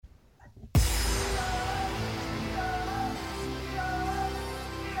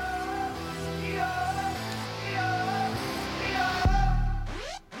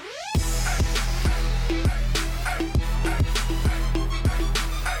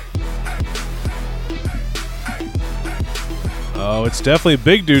Oh, it's definitely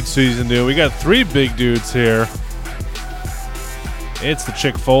big dude season, dude. We got 3 big dudes here. It's the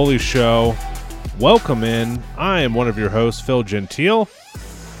Chick Foley Show. Welcome in. I am one of your hosts, Phil Gentile,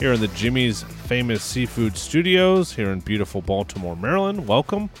 here in the Jimmy's Famous Seafood Studios here in beautiful Baltimore, Maryland.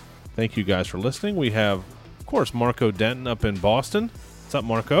 Welcome. Thank you guys for listening. We have, of course, Marco Denton up in Boston. What's up,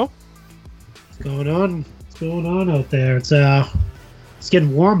 Marco? What's going on? What's going on out there? It's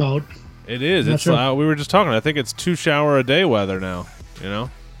getting warm out. It is. It's sure. We were just talking. I think it's 2 shower a day weather now. You know.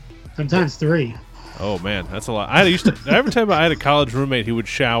 Sometimes 3. Oh man, that's a lot. Every time I had a college roommate, he would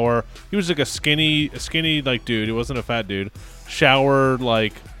shower. He was like a skinny like dude. He wasn't a fat dude. Showered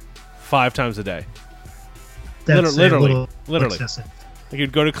like 5 times a day. That's literally. Excessive. Like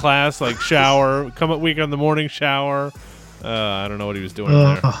he'd go to class, like shower, come at week in the morning, shower. I don't know what he was doing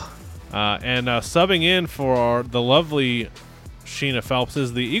there. And subbing in for the lovely Sheena Phelps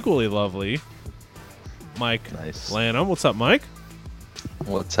is the equally lovely Mike Lanham. What's up, Mike?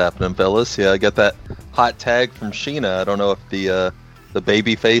 What's happening, fellas? Yeah, I got that hot tag from Sheena. I don't know if the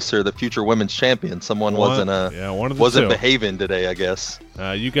baby face or the future women's champion. Someone wasn't behaving today, I guess.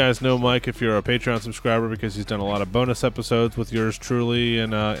 You guys know Mike if you're a Patreon subscriber because he's done a lot of bonus episodes with yours truly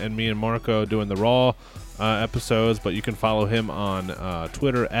and me and Marco doing the Raw episodes. But you can follow him on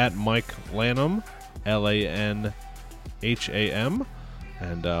Twitter at Mike Lanham, LANHAM.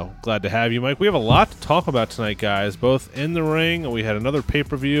 And glad to have you, Mike. We have a lot to talk about tonight, guys, both in the ring. We had another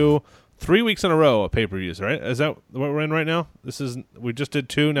pay-per-view, 3 weeks in a row of pay-per-views, right? Is that what we're in right now? We just did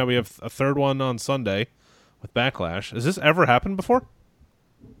 2. Now we have a third one on Sunday with Backlash. Has this ever happened before?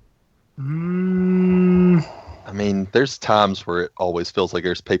 I mean, there's times where it always feels like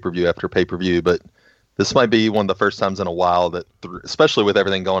there's pay-per-view after pay-per-view, but this might be one of the first times in a while that, especially with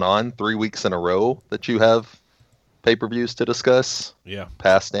everything going on, 3 weeks in a row that you have pay-per-views to discuss. Yeah.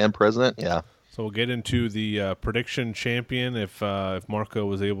 Past and present. Yeah. So we'll get into the prediction champion if Marco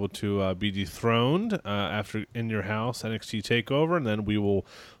was able to be dethroned after In Your House NXT Takeover, and then we will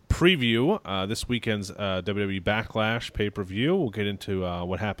preview this weekend's WWE Backlash pay-per-view. We'll get into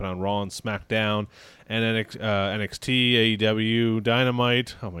what happened on Raw and SmackDown and NXT, AEW,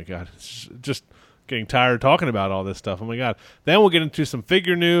 Dynamite. Oh my God, it's just getting tired talking about all this stuff. Oh my God. Then we'll get into some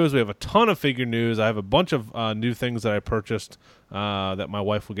figure news. We have a ton of figure news. I have a bunch of new things that I purchased that my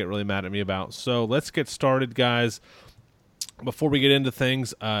wife will get really mad at me about. So let's get started, guys. Before we get into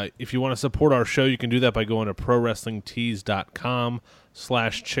things, if you want to support our show, you can do that by going to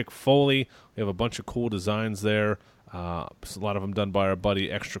ProWrestlingTees.com/ChickFoley. We have a bunch of cool designs there. A lot of them done by our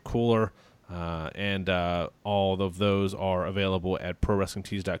buddy Extra Cooler. And all of those are available at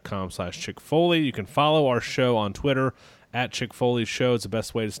ProWrestlingTees.com/ChickFoley. You can follow our show on Twitter at ChickFoley Show. It's the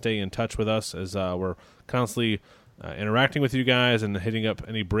best way to stay in touch with us as we're constantly interacting with you guys and hitting up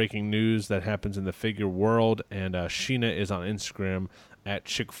any breaking news that happens in the figure world. And Sheena is on Instagram at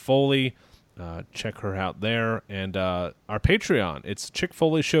ChickFoley. Check her out there. And our Patreon, it's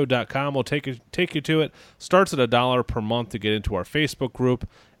ChickFoleyShow.com. We'll take you to it. Starts at $1 per month to get into our Facebook group.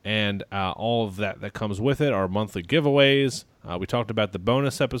 And all of that comes with it, our monthly giveaways. We talked about the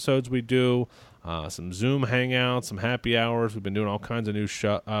bonus episodes we do, some Zoom hangouts, some happy hours. We've been doing all kinds of new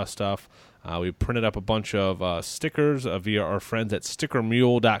stuff. We printed up a bunch of stickers via our friends at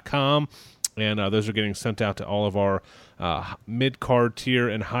stickermule.com, and those are getting sent out to all of our mid-card tier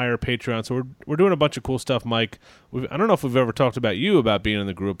and higher Patreon. So we're doing a bunch of cool stuff, Mike. I don't know if we've ever talked about you about being in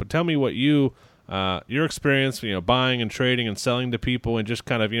the group, but tell me what your experience, buying and trading and selling to people and just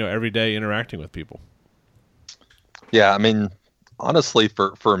kind of, every day interacting with people. Yeah, I mean, honestly,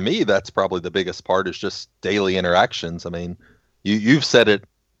 for me, that's probably the biggest part is just daily interactions. I mean, you've said it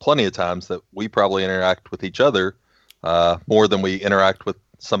plenty of times that we probably interact with each other more than we interact with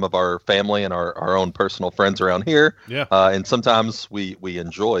some of our family and our own personal friends around here. Yeah. And sometimes we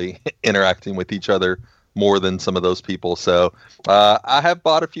enjoy interacting with each other more than some of those people. So I have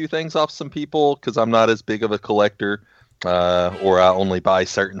bought a few things off some people because I'm not as big of a collector or I only buy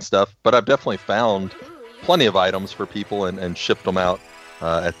certain stuff. But I've definitely found plenty of items for people and shipped them out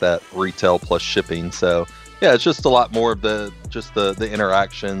at that retail plus shipping. So, yeah, it's just a lot more of the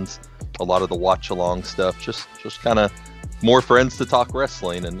interactions, a lot of the watch-along stuff, just kind of more friends to talk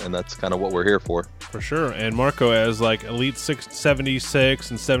wrestling, and that's kind of what we're here for. For sure. And Marco, as like Elite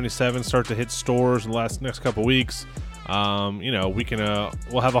 76 and 77 start to hit stores in the next couple weeks, we can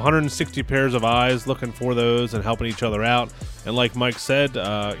we'll have 160 pairs of eyes looking for those and helping each other out. And like Mike said,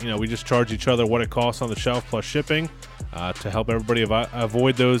 we just charge each other what it costs on the shelf plus shipping to help everybody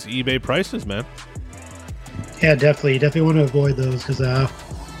avoid those eBay prices, man. Yeah, definitely. You definitely want to avoid those because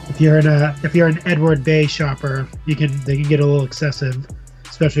if you're an Edward Bay shopper, they can get a little excessive,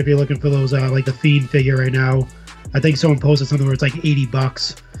 especially if you're looking for those like the Fiend figure right now. I think someone posted something where it's like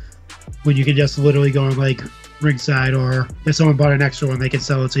 $80 when you can just literally go on like Ringside, or if someone bought an extra one, they can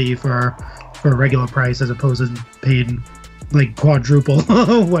sell it to you for a regular price as opposed to paying like quadruple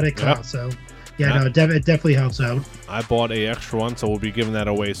what it costs. So no, it definitely helps out. I bought a extra one, so we'll be giving that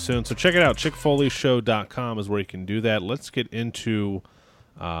away soon. So check it out. ChickFoleyShow.com is where you can do that. Let's get into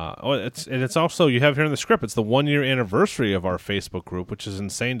it's also, you have here in the script, it's the 1-year anniversary of our Facebook group, which is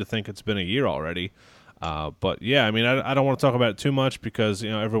insane to think it's been a year already. But yeah, I mean, I don't want to talk about it too much because,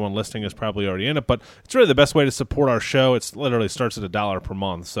 everyone listening is probably already in it, but it's really the best way to support our show. It's literally starts at $1 per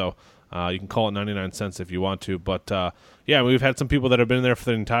month. So, you can call it 99 cents if you want to, but, yeah, we've had some people that have been there for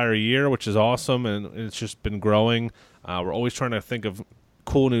the entire year, which is awesome. And it's just been growing. We're always trying to think of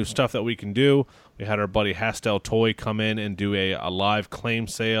cool new stuff that we can do. We had our buddy Hastel Toy come in and do a live claim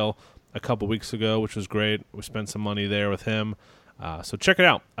sale a couple weeks ago, which was great. We spent some money there with him. So check it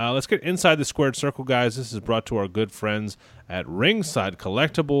out. Let's get inside the squared circle, guys. This is brought to our good friends at Ringside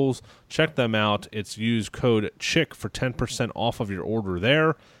Collectibles. Check them out. It's use code CHICK for 10% off of your order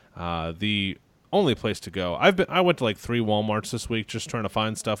there. The only place to go. I went to like 3 Walmarts this week just trying to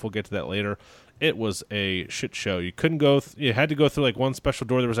find stuff. We'll get to that later. It was a shit show. You couldn't go. You had to go through like one special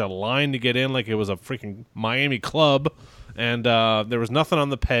door. There was a line to get in, like it was a freaking Miami club, and there was nothing on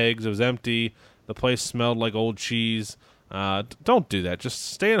the pegs. It was empty. The place smelled like old cheese. Don't do that.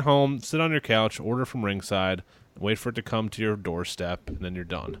 Just stay at home, sit on your couch, order from Ringside, wait for it to come to your doorstep, and then you're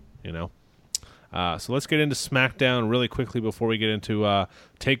done. So let's get into SmackDown really quickly before we get into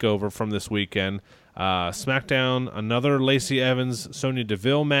TakeOver from this weekend. SmackDown, another Lacey Evans, Sonya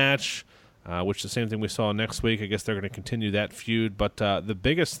Deville match, which is the same thing we saw next week. I guess they're going to continue that feud. But the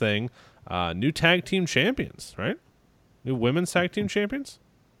biggest thing, new tag team champions, right? New women's tag team champions?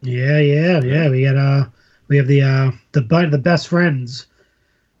 Yeah. We have the best friends,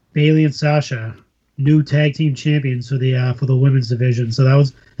 Bayley and Sasha, new tag team champions for the women's division. So that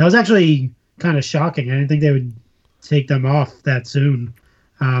was actually kind of shocking. I didn't think they would take them off that soon,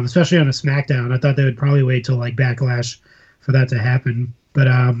 especially on a SmackDown. I thought they would probably wait till like Backlash for that to happen. But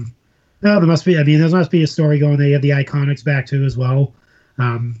no, there must be a story going. They have the Iconics back too as well.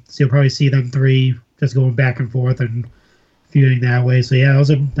 So you'll probably see them three just going back and forth and feuding that way. So yeah,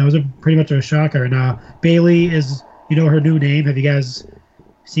 that was a pretty much a shocker. And Bayley is, her new name. Have you guys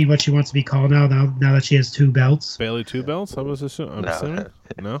seen what she wants to be called now that she has 2 belts? Bayley 2 belts? I was assuming.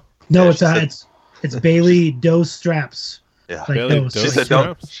 No. No, it's Bayley Dose Straps. Yeah, like Bayley Dose. She said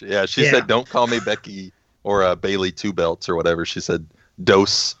Straps? She said don't call me Becky or Bayley 2 belts or whatever. She said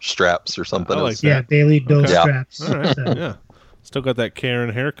Dose Straps or something. I like that. Yeah, Bayley Dose Okay. Straps. All right. So, Yeah. Still got that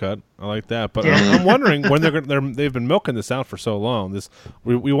Karen haircut. I like that. But I'm wondering when they've been milking this out for so long.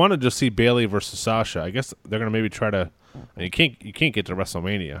 We want to just see Bayley versus Sasha. I guess they're going to maybe try to. You can't get to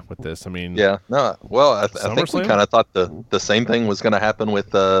WrestleMania with this. I mean, Yeah, no. Well, I think we kind of thought the same thing was going to happen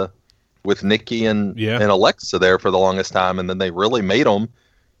with Nikki and Alexa there for the longest time, and then they really made them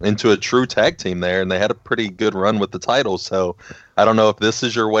into a true tag team there, and they had a pretty good run with the titles. So I don't know if this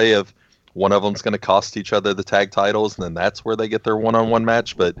is your way of one of them's going to cost each other the tag titles, and then that's where they get their one-on-one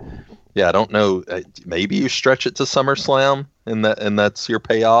match. But yeah, I don't know. Maybe you stretch it to SummerSlam, and that's your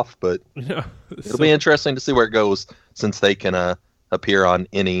payoff. But it'll be interesting to see where it goes, since they can appear on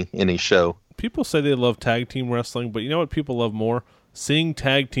any show. People say they love tag team wrestling, but you know what people love more? Seeing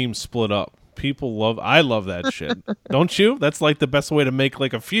tag teams split up. I love that shit. Don't you? That's like the best way to make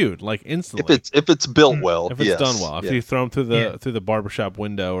like a feud, like instantly. If it's built well, if it's done well, if you throw them through the barbershop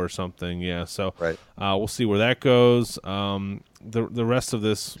window or something, yeah. So right. We'll see where that goes. The rest of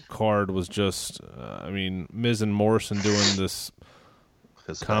this card was just, Miz and Morrison doing this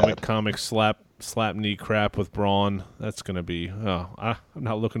comic slap knee crap with Braun. That's gonna be. I'm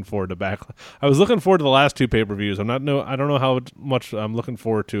not looking forward to Backlash. I was looking forward to the last 2 pay-per-views. I don't know how much I'm looking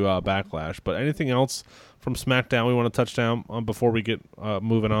forward to Backlash. But anything else from SmackDown we want to touch down on before we get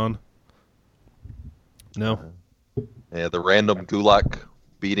moving on? No. Yeah, the random Gulak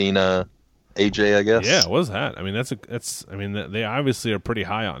beating AJ, I guess. Yeah, what was that? I mean, they obviously are pretty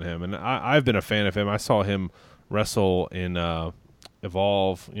high on him, and I've been a fan of him. I saw him wrestle in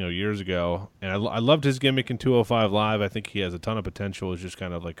Evolve, years ago, and I loved his gimmick in 205 Live. I think he has a ton of potential. He's just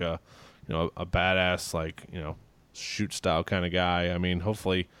kind of like a badass, shoot style kind of guy. I mean,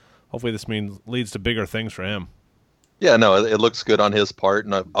 hopefully this leads to bigger things for him. Yeah, no, it looks good on his part,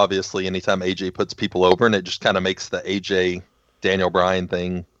 and obviously anytime AJ puts people over, and it just kind of makes the AJ Daniel Bryan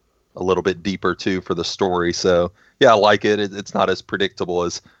thing a little bit deeper too for the story. So yeah, I like it. It's not as predictable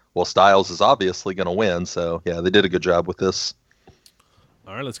as, well, Styles is obviously going to win. So yeah, they did a good job with this.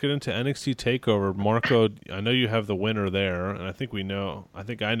 All right, let's get into NXT Takeover. Marco, I know you have the winner there, and I think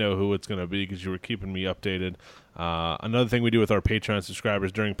I know who it's going to be because you were keeping me updated. Another thing we do with our Patreon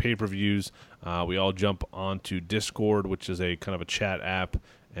subscribers during pay-per-views, we all jump onto Discord, which is a kind of a chat app,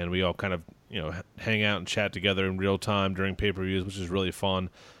 and we all kind of hang out and chat together in real time during pay-per-views, which is really fun.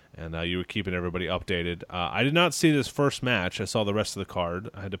 And you were keeping everybody updated. I did not see this first match. I saw the rest of the card.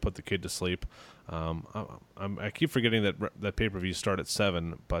 I had to put the kid to sleep. I keep forgetting that pay-per-views start at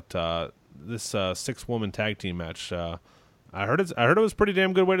 7, but this 6-woman tag team match, I heard it was a pretty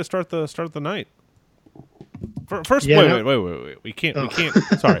damn good way to start the night. First, wait. We can't.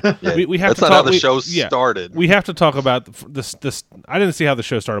 Sorry, Yeah, we have that's to not talk, how the show started. We have to talk about this. I didn't see how the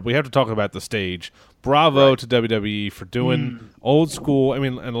show started. But we have to talk about the stage. Bravo to WWE for doing old school. I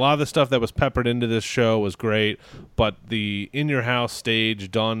mean, and a lot of the stuff that was peppered into this show was great. But the in your house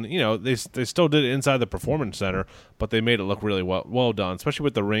stage done, they still did it inside the performance center, but they made it look really well done, especially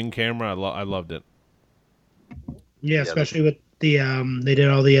with the ring camera. I loved it. Yeah, especially with the they did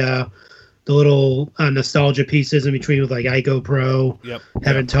all the little nostalgia pieces in between with like Ico Pro,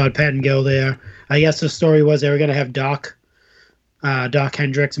 having Todd Pettengill there. I guess the story was they were going to have Doc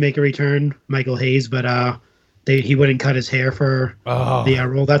Hendricks make a return, Michael Hayes, but he wouldn't cut his hair for the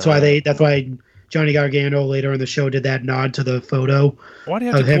role. That's why Johnny Gargano later in the show did that nod to the photo. Why would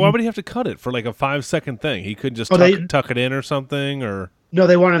he have to cut it for like a 5-second thing? He couldn't just tuck it in or something, or. No,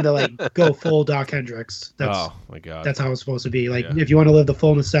 they wanted to like go full Doc Hendricks. Oh my god, that's how it's supposed to be. Like if you want to live the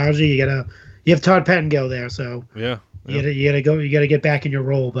full nostalgia, you have Todd Pettengill there, so you gotta get back in your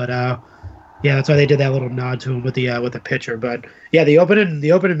role. But that's why they did that little nod to him with the picture. But yeah, the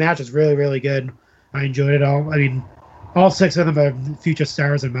opening match is really really good. I enjoyed it all. I mean, all 6 of them are future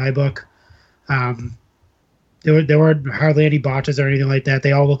stars in my book. There weren't hardly any botches or anything like that.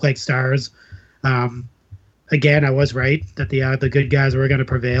 They all look like stars. Again, I was right that the good guys were going to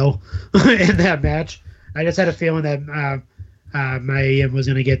prevail in that match. I just had a feeling that Maia was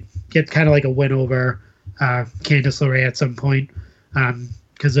going to get kind of like a win over Candice LeRae at some point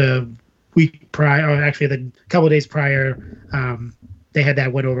because a week prior, or actually the couple of days prior, they had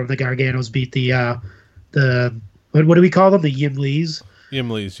that win over. The Garganos beat the what do we call them? The Yim Lees. Yim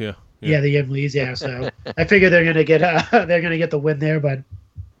Lees, yeah. Yeah, the Yim Lees, yeah. So I figure they're going to get the win there, but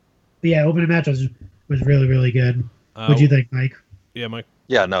yeah, opening match was really, really good. What do you think, Mike? Yeah, Mike.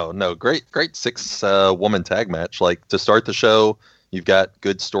 Yeah, no, great 6-woman tag match. Like to start the show, you've got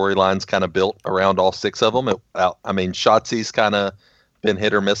good storylines kind of built around all 6 of them. Shotzi's kind of been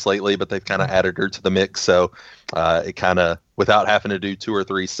hit or miss lately, but they've kind of added her to the mix. So it kind of, without having to do 2 or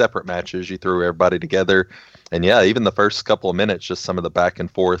 3 separate matches, you threw everybody together. And yeah, even the first couple of minutes, just some of the back and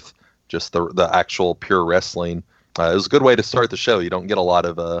forth, just the actual pure wrestling. It was a good way to start the show. You don't get a lot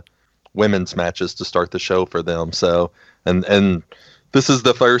of women's matches to start the show for them. So, and this is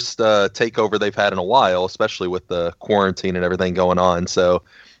the first takeover they've had in a while, especially with the quarantine and everything going on. So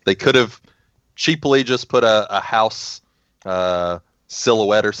they could have cheaply just put a house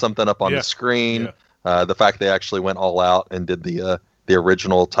silhouette or something up on the screen. Yeah. The fact they actually went all out and did the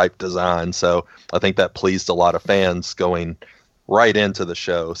original type design. So I think that pleased a lot of fans going right into the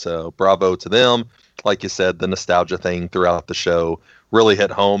show. So bravo to them. Like you said, the nostalgia thing throughout the show really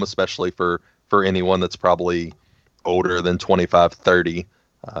hit home, especially for anyone that's probably older than 25, 30.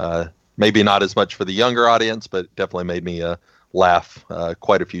 Maybe not as much for the younger audience, but definitely made me laugh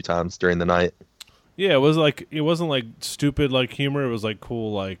quite a few times during the night. Yeah, it wasn't like stupid like humor. It was like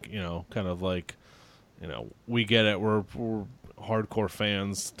cool, like kind of like we get it. We're hardcore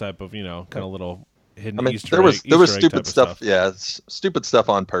fans type of kind of little hidden Easter egg. There was stupid stuff. Yeah, stupid stuff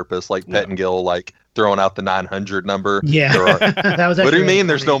on purpose, like Pettengill like throwing out the 900 number. Yeah, that was. What do you mean?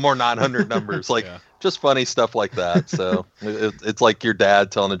 There's no more 900 numbers? Like just funny stuff like that. So it's like your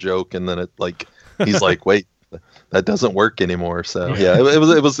dad telling a joke, and then it like he's like, wait, that doesn't work anymore. So yeah,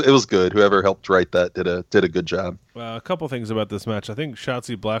 it was good. Whoever helped write that did a good job. A couple things about this match. I think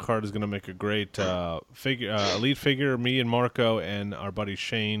Shotzi Blackheart is going to make a great elite figure. Me and Marco and our buddy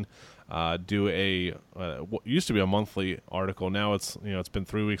Shane do what used to be a monthly article. Now it's it's been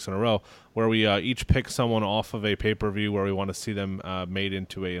 3 weeks in a row where we each pick someone off of a pay-per-view where we want to see them made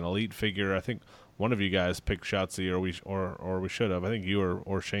into an elite figure. I think one of you guys picked Shotzi, or we should have. I think you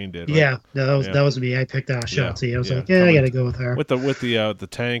or Shane did. Right? Yeah, no, that was me. I picked Shotzi. I was like, I got to go with her. With the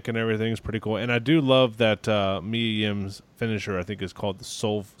tank and everything is pretty cool. And I do love that Mia Yim's finisher. I think is called the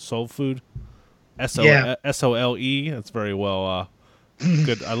Soul Food. SOLE. That's very well.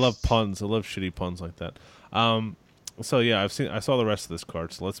 Good. I love puns. I love shitty puns like that. So yeah, I saw the rest of this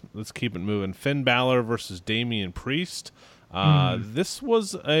card. So let's keep it moving. Finn Balor versus Damian Priest. This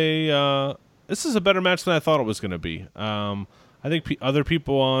is a better match than I thought it was going to be. I think other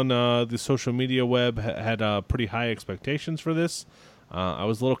people on the social media web had pretty high expectations for this. I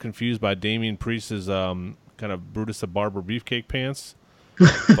was a little confused by Damian Priest's kind of Brutus the Barber beefcake pants.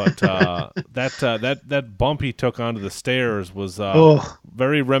 But that bump he took onto the stairs was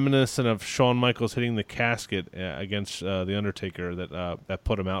very reminiscent of Shawn Michaels hitting the casket against the Undertaker that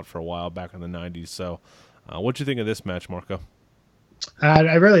put him out for a while back in the 90s. So, what'd you think of this match, Marco?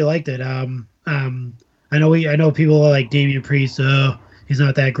 I really liked it. I know people are like Damian Priest. He's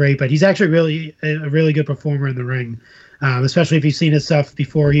not that great, but he's actually really a really good performer in the ring. Especially if you've seen his stuff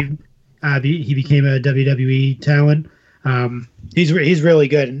before he became a WWE talent. He's really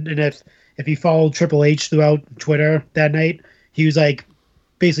good, and if you followed Triple H throughout Twitter that night, he was like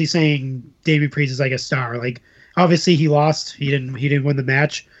basically saying Damian Priest is like a star. Like obviously he lost, he didn't win the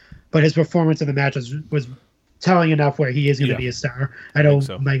match, but his performance in the match was telling enough where he is going to be a star. I know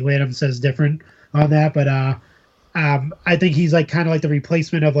Mike Lanham says different on that, but I think he's like kind of like the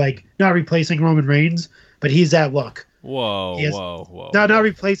replacement of like not replacing Roman Reigns, but he's that look. Whoa. No, not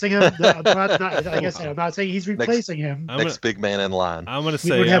replacing him. Like I said, I'm not saying he's replacing him. Next big man in line. I'm going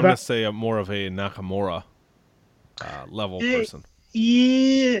to say I'm more of a Nakamura level person.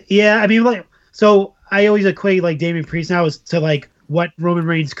 Yeah. I mean, like, so I always equate like Damian Priest now as to like what Roman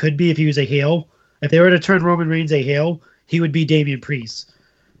Reigns could be if he was a heel. If they were to turn Roman Reigns a heel, he would be Damian Priest.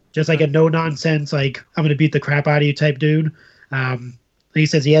 Just like a no-nonsense, like, I'm going to beat the crap out of you type dude. He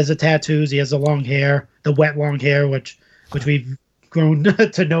says he has the tattoos, he has the long hair, the wet long hair, which we've grown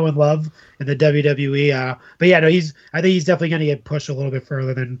to know and love in the WWE. But yeah, no, I think he's definitely going to get pushed a little bit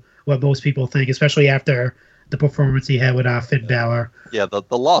further than what most people think, especially after the performance he had with Finn Balor. Yeah,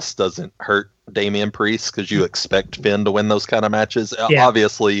 the loss doesn't hurt Damian Priest because you expect Finn to win those kind of matches. Yeah.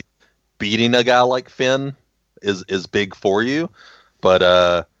 Obviously, beating a guy like Finn is big for you,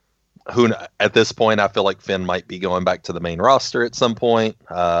 but at this point, I feel like Finn might be going back to the main roster at some point.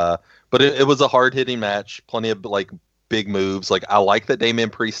 But it was a hard hitting match, plenty of like big moves. Like I like that Damian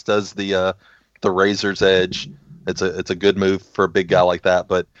Priest does the Razor's Edge. It's a good move for a big guy like that.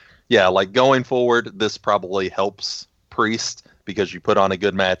 But yeah, like going forward, this probably helps Priest because you put on a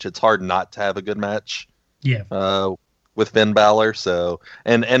good match. It's hard not to have a good match. Yeah. With Finn Balor. So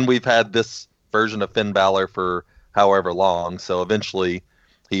and we've had this version of Finn Balor for however long. So eventually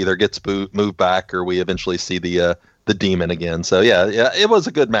he either gets moved back or we eventually see the Demon again. So yeah, it was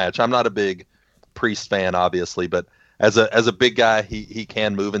a good match. I'm not a big Priest fan, obviously, but as a big guy, he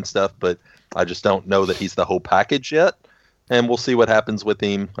can move and stuff. But I just don't know that he's the whole package yet. And we'll see what happens with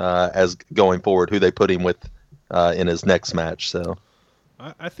him as going forward. Who they put him with in his next match. So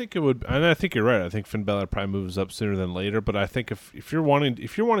I think it would, and I think you're right. I think Finn Balor probably moves up sooner than later. But I think if you're wanting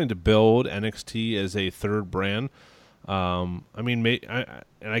to build NXT as a third brand. I mean,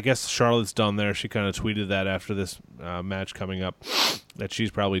 I guess Charlotte's done there. She kind of tweeted that after this match coming up that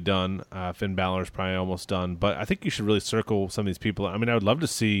she's probably done. Finn Balor's probably almost done. But I think you should really circle some of these people. I mean, I would love to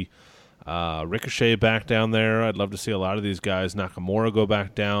see Ricochet back down there. I'd love to see a lot of these guys. Nakamura go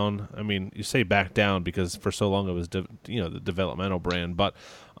back down. I mean, you say back down because for so long it was the developmental brand. But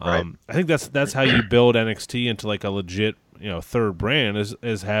right. I think that's how you build NXT into like a legit third brand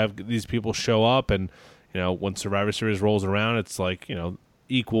is have these people show up and. When Survivor Series rolls around, it's like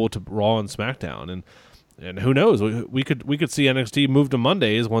equal to Raw and SmackDown, and who knows? We could see NXT move to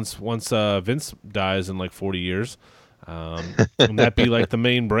Mondays once Vince dies in like 40 years, and that be like the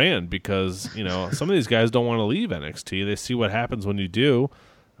main brand because some of these guys don't want to leave NXT. They see what happens when you do.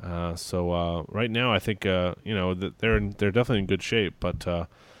 So right now, I think that they're definitely in good shape, but.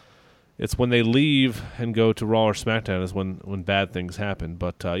 It's when they leave and go to Raw or SmackDown is when bad things happen.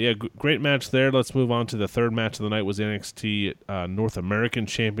 But, great match there. Let's move on to the third match of the night was NXT North American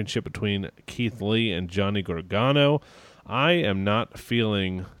Championship between Keith Lee and Johnny Gargano. I am not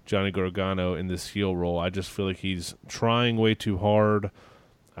feeling Johnny Gargano in this heel role. I just feel like he's trying way too hard.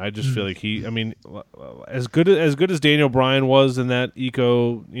 I just feel like as good as Daniel Bryan was in that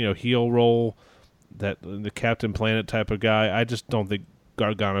heel role, that the Captain Planet type of guy, I just don't think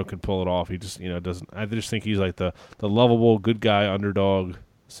Gargano can pull it off. He just, doesn't. I just think he's like the lovable good guy underdog.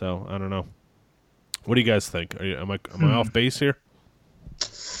 So I don't know. What do you guys think? Am I off base here?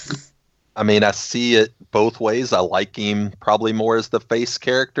 I mean, I see it both ways. I like him probably more as the face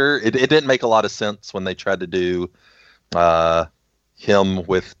character. It didn't make a lot of sense when they tried to do him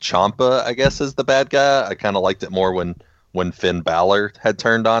with Ciampa, I guess, as the bad guy. I kind of liked it more when Finn Balor had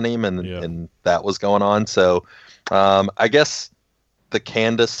turned on him and that was going on. So I guess. The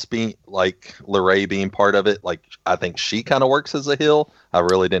Candace LeRae being part of it, like I think she kind of works as a heel. I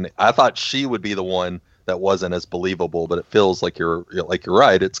really didn't. I thought she would be the one that wasn't as believable, but it feels like you're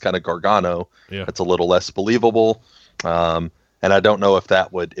right. It's kind of Gargano. Yeah. It's a little less believable. And And I don't know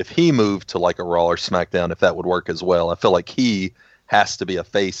if he moved to like a Raw or SmackDown, if that would work as well. I feel like he has to be a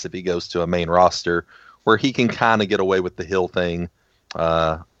face if he goes to a main roster where he can kind of get away with the heel thing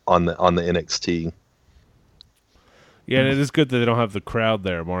on the NXT. Yeah, and it is good that they don't have the crowd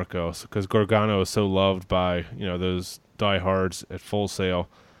there, Marco, because Gargano is so loved by those diehards at Full Sail.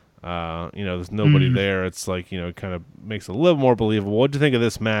 There's nobody there. It's like it kind of makes it a little more believable. What did you think of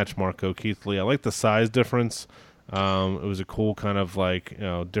this match, Marco, Keith Lee? I like the size difference. It was a cool kind of like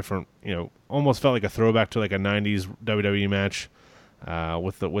different. Almost felt like a throwback to like a '90s WWE match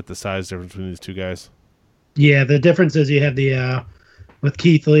with the size difference between these two guys. Yeah, the difference is you have the with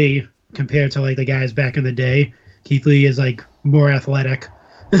Keith Lee compared to like the guys back in the day. Keith Lee is like more athletic.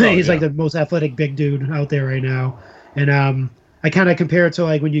 He's like the most athletic big dude out there right now. And I kind of compare it to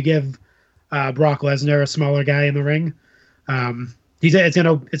like when you give Brock Lesnar a smaller guy in the ring. It's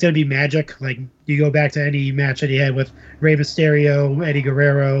gonna be magic. Like you go back to any match that he had with Rey Mysterio, Eddie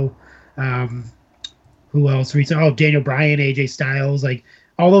Guerrero, who else? Daniel Bryan, AJ Styles. Like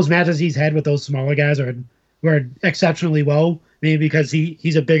all those matches he's had with those smaller guys were exceptionally well. Maybe because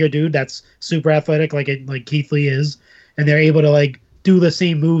he's a bigger dude that's super athletic, like Keith Lee is, and they're able to like do the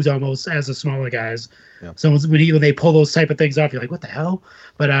same moves almost as the smaller guys. Yeah. So when they pull those type of things off, you're like, what the hell?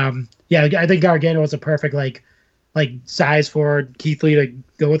 But I think Gargano is a perfect like size for Keith Lee to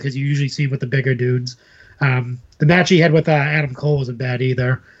go with because you usually see him with the bigger dudes. The match he had with Adam Cole wasn't bad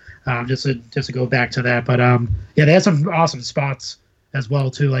either. Just to go back to that, but they had some awesome spots as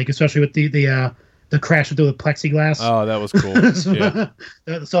well too, like especially with the crash through the plexiglass. Oh, that was cool.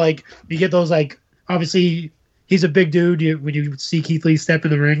 So like you get those like obviously he's a big dude. When you see Keith Lee step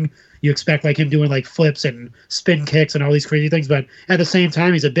in the ring, you expect like him doing like flips and spin kicks and all these crazy things. But at the same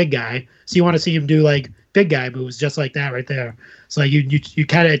time, he's a big guy, so you want to see him do like big guy moves just like that right there. So like you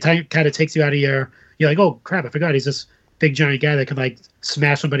kind of takes you out of you're like, oh crap, I forgot he's this big giant guy that can like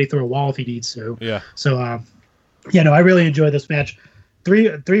smash somebody through a wall if he needs to. Yeah. So I really enjoyed this match.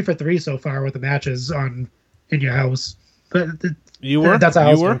 3 for 3 so far with the matches in your house. But you were? That's how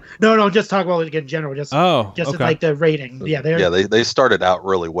you were? No, just talk about it in general. Okay. Like the rating. Yeah, they started out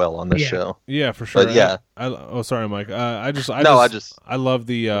really well on this show. Yeah, for sure. But yeah. Sorry, Mike. I love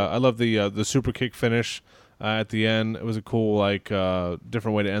the super kick finish at the end. It was a cool like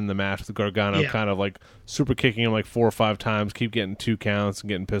different way to end the match with Gargano kind of like super kicking him like 4 or 5 times, keep getting 2 counts and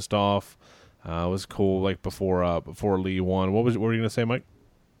getting pissed off. It was cool, like before Lee won. What were you gonna say, Mike?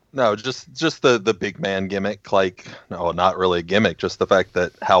 No, just the big man gimmick. Like, no, not really a gimmick. Just the fact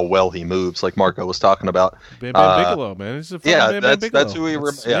that how well he moves, like Marco was talking about. Bam Bam Bigelow, man. It's that's who he.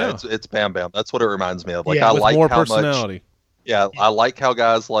 It's Bam Bam. That's what it reminds me of. Like, I with like more how personality. much. Yeah, I like how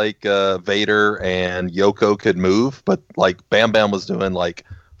guys like Vader and Yoko could move, but like Bam Bam was doing like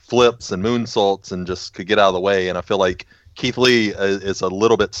flips and moonsaults and just could get out of the way. And I feel like Keith Lee is a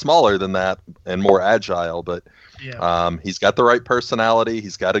little bit smaller than that and more agile, but he's got the right personality.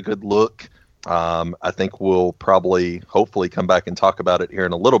 He's got a good look. I think we'll probably, hopefully, come back and talk about it here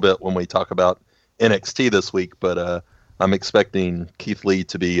in a little bit when we talk about NXT this week. But I'm expecting Keith Lee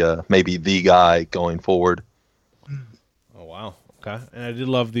to be maybe the guy going forward. Oh wow! Okay, and I did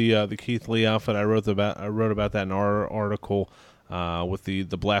love the Keith Lee outfit. I wrote about that in our article. With the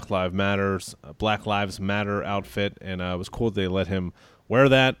Black Lives Matter outfit, and it was cool that they let him wear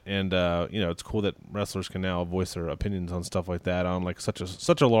that, and it's cool that wrestlers can now voice their opinions on stuff like that on like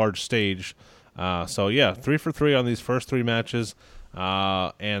such a large stage. 3 for 3 on these first 3 matches,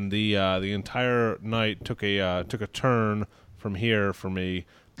 and the entire night took a turn from here for me,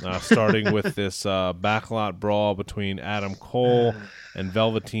 starting with this backlot brawl between Adam Cole and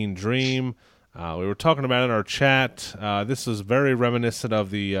Velveteen Dream. We were talking about it in our chat. This is very reminiscent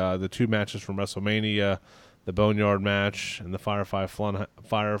of the 2 matches from WrestleMania, the Boneyard match and the Firefly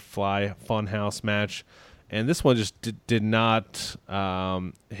Funhouse match. And this one just did not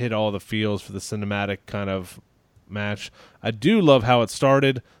hit all the feels for the cinematic kind of match. I do love how it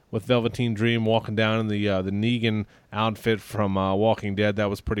started with Velveteen Dream walking down in the Negan outfit from Walking Dead. That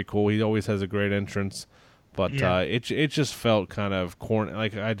was pretty cool. He always has a great entrance. But it just felt kind of corny.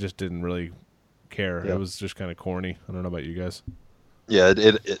 Like, I just didn't really care. It was just kind of corny. I don't know about you guys. Yeah,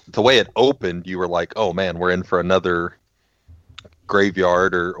 the way it opened, you were like, oh man, we're in for another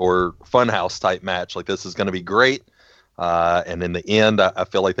graveyard or funhouse type match. Like, this is going to be great. And in the end, I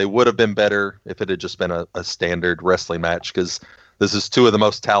feel like they would have been better if it had just been a standard wrestling match, because this is 2 of the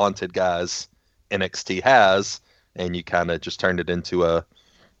most talented guys NXT has, and you kind of just turned it into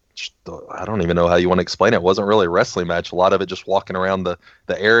I don't even know how you want to explain it. It wasn't really a wrestling match. A lot of it just walking around the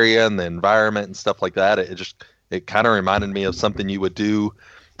area and the environment and stuff like that. It kind of reminded me of something you would do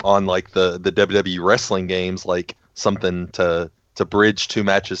on like the WWE wrestling games, like something to bridge two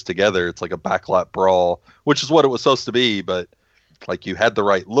matches together. It's like a backlot brawl, which is what it was supposed to be, but like you had the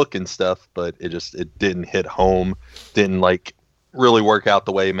right look and stuff, but it didn't hit home, didn't like really work out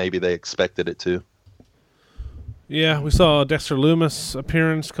the way maybe they expected it to. Yeah, we saw Dexter Lumis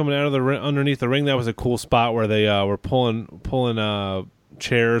appearance coming out of the underneath the ring. That was a cool spot where they were pulling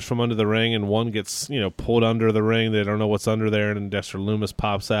chairs from under the ring, and one gets pulled under the ring. They don't know what's under there, and then Dexter Lumis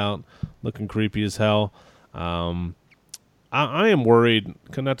pops out, looking creepy as hell. I am worried,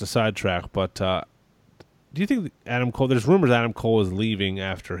 not to sidetrack, but do you think Adam Cole? There's rumors Adam Cole is leaving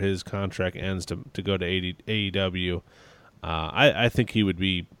after his contract ends to go to AEW. I think he would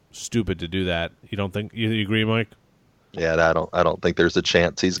be stupid to do that. You don't think? You agree, Mike? Yeah, I don't think there's a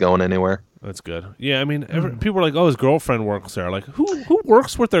chance he's going anywhere. That's good. Yeah, I mean, people are like, "Oh, his girlfriend works there." Like, who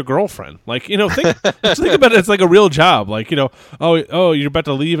works with their girlfriend? Like, just think about it. It's like a real job. Like, oh, you're about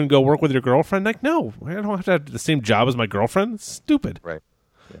to leave and go work with your girlfriend. Like, no, I don't have to have the same job as my girlfriend. It's stupid. Right.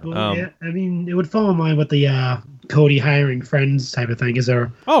 Yeah. Well, yeah, I mean, it would fall in line with the Cody hiring friends type of thing. Is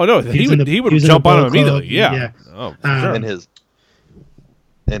there? Oh no, he would jump on him immediately. Yeah. Oh, sure.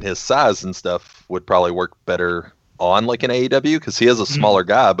 And his size and stuff would probably work better on like an AEW because he is a smaller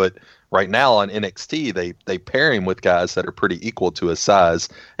guy, but right now on NXT they pair him with guys that are pretty equal to his size,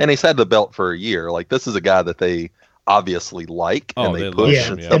 and he's had the belt for a year. Like, this is a guy that they obviously like and they push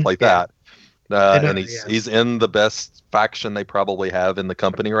and stuff like that. And he's in the best faction they probably have in the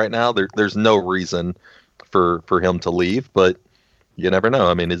company right now. There's no reason for him to leave, but you never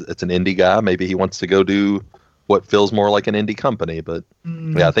know. I mean, it's an indie guy. Maybe he wants to go do what feels more like an indie company, but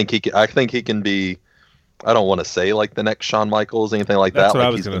yeah, I think he can be. I don't want to say like the next Shawn Michaels, anything like that.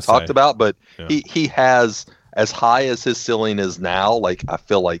 Like he's been talked about, but he has, as high as his ceiling is now. Like, I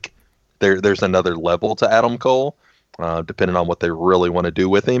feel like there's another level to Adam Cole, depending on what they really want to do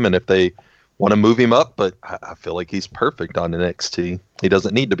with him and if they want to move him up. But I feel like he's perfect on NXT. He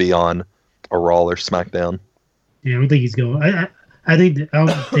doesn't need to be on a Raw or SmackDown. Yeah, I don't think he's going. I don't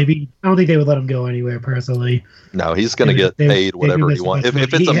think they would let him go anywhere personally. No, he's going to get paid whatever he wants. If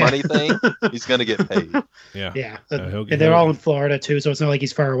it's a money thing, he's going to get paid. Yeah. And they're all in Florida too, so it's not like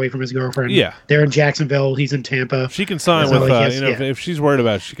he's far away from his girlfriend. Yeah, they're in Jacksonville. He's in Tampa. She can sign with if she's worried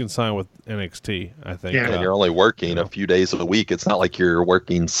about it, she can sign with NXT. I think. Yeah, and you're only working a few days a week. It's not like you're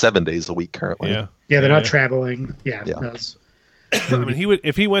working 7 days a week currently. Yeah, they're not traveling. Yeah. I mean,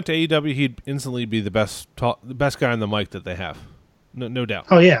 if he went to AEW, he'd instantly be the best guy on the mic that they have. No doubt.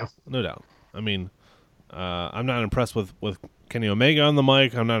 Oh, yeah. No doubt. I mean, I'm not impressed with Kenny Omega on the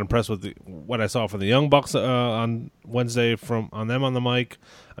mic. I'm not impressed with what I saw from the Young Bucks on Wednesday on them on the mic.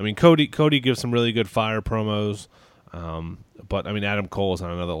 I mean, Cody gives some really good fire promos. But, I mean, Adam Cole is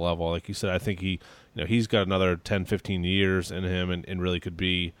on another level. Like you said, I think he's got another 10, 15 years in him and really could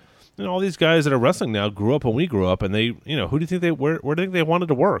be... all these guys that are wrestling now grew up when we grew up, and they, who do you think where do you think they wanted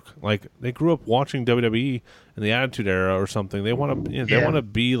to work? Like, they grew up watching WWE in the Attitude Era or something. They want to, they want to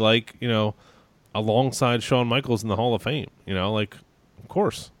be like, alongside Shawn Michaels in the Hall of Fame. Like, of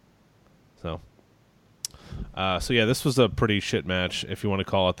course. So yeah, this was a pretty shit match, if you want to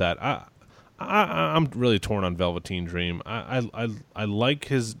call it that. I'm really torn on Velveteen Dream. I like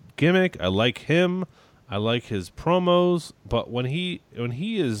his gimmick. I like him. I like his promos, but when he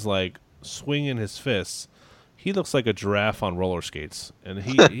is like swinging his fists, he looks like a giraffe on roller skates, and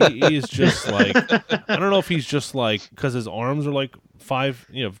he is just like, I don't know if he's just like, because his arms are like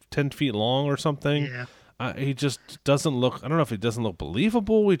 10 feet long or something. Yeah. He just doesn't look. I don't know if he doesn't look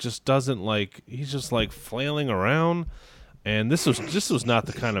believable. He just doesn't like. He's just like flailing around, and this was not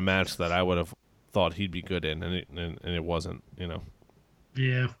the kind of match that I would have thought he'd be good in, and it wasn't.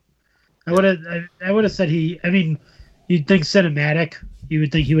 Yeah. I would have said I mean, you'd think cinematic. You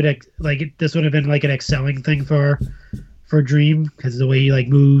would think he would like this would have been like an excelling thing for Dream, because the way he like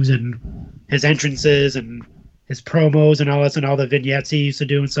moves and his entrances and his promos and all this and all the vignettes he used to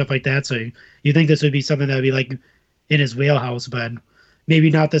do and stuff like that. So you think this would be something that would be like in his wheelhouse, but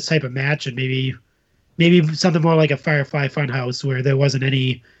maybe not this type of match, and maybe something more like a Firefly Funhouse where there wasn't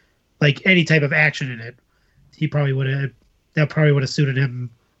any type of action in it. That probably would have suited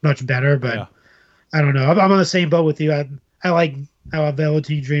him much better, but I don't know. I'm on the same boat with you. I like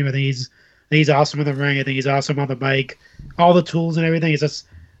Velveteen Dream. I think he's awesome in the ring. I think he's awesome on the mic. All the tools and everything. It's just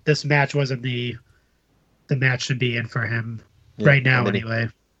this match wasn't the match to be in for him right now, anyway.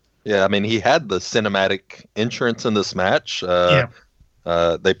 I mean, he had the cinematic entrance in this match.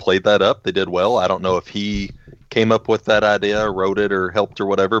 They played that up. They did well. I don't know if he came up with that idea, wrote it, or helped or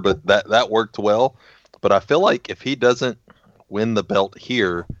whatever, but that worked well. But I feel like if he doesn't win the belt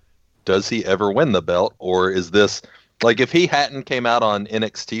here, does he ever win the belt? Or is this like, if he hadn't came out on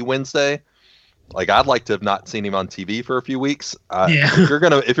NXT Wednesday, like I'd like to have not seen him on TV for a few weeks. Yeah. If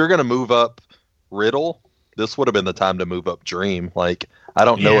you're gonna move up Riddle, this would have been the time to move up Dream. Like I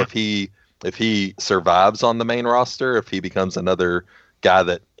don't know if he survives on the main roster, if he becomes another guy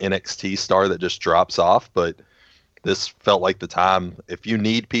that NXT star that just drops off, but this felt like the time. If you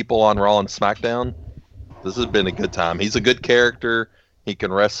need people on Raw and SmackDown, this has been a good time. He's a good character. He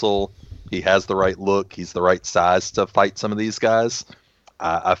can wrestle. He has the right look. He's the right size to fight some of these guys.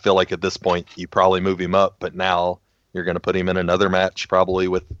 I feel like at this point you probably move him up, but now you're going to put him in another match probably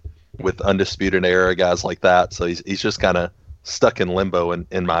with Undisputed Era guys like that. So he's just kind of stuck in limbo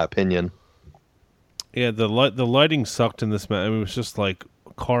in my opinion. Yeah, the lighting sucked in this match. I mean, it was just like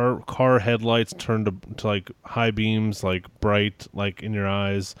car headlights turned to like high beams, like bright, like in your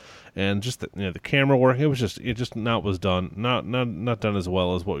eyes, and just the camera work. It just not done as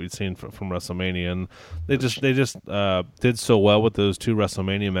well as what we'd seen from WrestleMania. And they just did so well with those two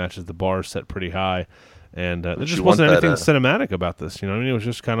WrestleMania matches. The bar set pretty high. And there just wasn't anything cinematic about this. You know what I mean? It was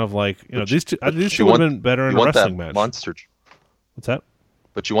just kind of like, these two would have been better in a wrestling match. What's that?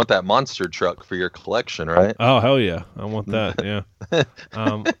 But you want that monster truck for your collection, right? Oh, hell yeah. I want that, yeah.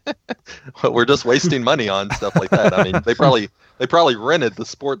 We're just wasting money on stuff like that. I mean, they probably rented the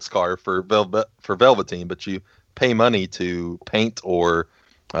sports car for Velveteen, but you pay money to paint or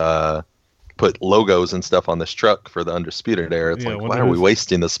put logos and stuff on this truck for the Undisputed Era. It's like, why are we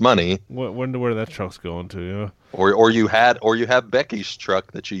wasting this money? Wonder where that truck's going to, yeah. Or you have Becky's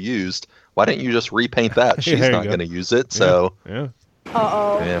truck that you used. Why didn't you just repaint that? She's not going to use it, so... Yeah.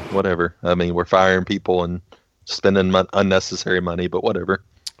 Uh-oh. Yeah, whatever. I mean, we're firing people and spending unnecessary money, but whatever.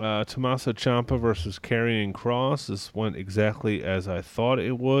 Tommaso Ciampa versus Karrion Kross. This went exactly as I thought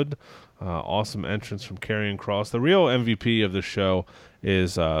it would. Awesome entrance from Karrion Kross. The real MVP of the show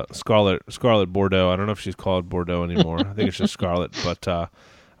is Scarlett Bordeaux. I don't know if she's called Bordeaux anymore. I think it's just Scarlett. But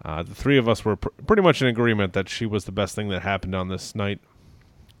the three of us were pretty much in agreement that she was the best thing that happened on this night.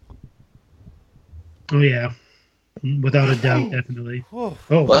 Oh, yeah. Without a doubt, definitely. Oh,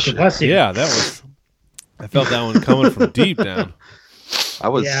 bless you. Yeah, I felt that one coming from deep down.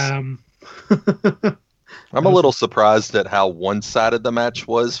 Yeah. I'm a little surprised at how one-sided the match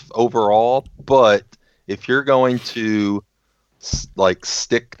was overall, but if you're going to like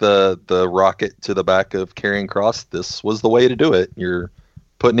stick the rocket to the back of Karrion Kross, this was the way to do it. You're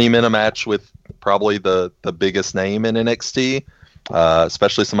putting him in a match with probably the biggest name in NXT,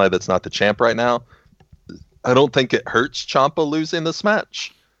 especially somebody that's not the champ right now. I don't think it hurts Ciampa losing this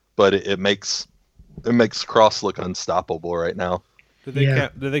match, but it makes Kross look unstoppable right now. We'll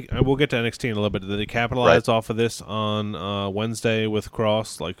get to NXT in a little bit. Did they capitalize off of this on Wednesday with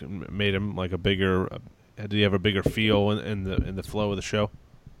Kross? Like, made him like a bigger? Did he have a bigger feel in the flow of the show?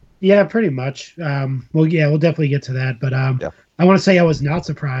 Yeah, pretty much. We'll definitely get to that. But I want to say I was not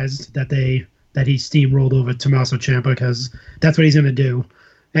surprised that he steamrolled over Tommaso Ciampa, because that's what he's going to do.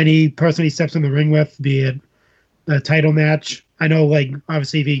 Any person he steps in the ring with, be it a title match. I know, like,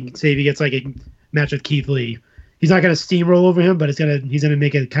 obviously, if he gets like a match with Keith Lee, he's not going to steamroll over him, but he's going to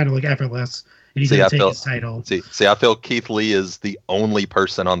make it kind of like effortless, and he's going to take his title. See, I feel Keith Lee is the only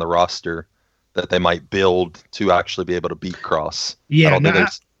person on the roster that they might build to actually be able to beat Kross. Yeah,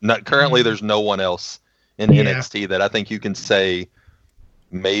 there's no one else in NXT that I think you can say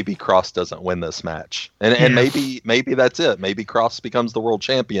maybe Kross doesn't win this match, and maybe that's it. Maybe Kross becomes the world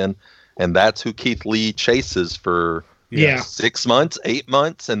champion, and that's who Keith Lee chases for 6 months, 8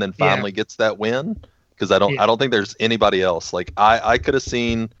 months, and then finally gets that win. Because I don't think there's anybody else. Like I could have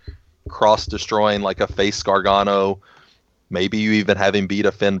seen Kross destroying like a face Gargano. Maybe you even have him beat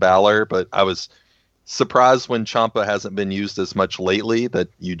a Finn Balor, but I was surprised when Ciampa hasn't been used as much lately that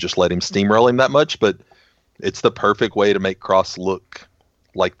you just let him steamroll him that much. But it's the perfect way to make Kross look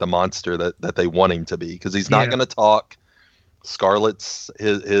like the monster that they want him to be, because he's not going to talk. Scarlett's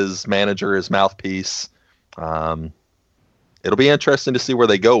his manager, his mouthpiece. It'll be interesting to see where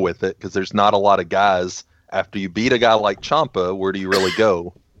they go with it, because there's not a lot of guys. After you beat a guy like Ciampa, where do you really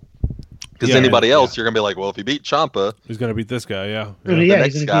go? Because anybody else, you're going to be like, well, if you beat Ciampa, he's going to beat this guy, the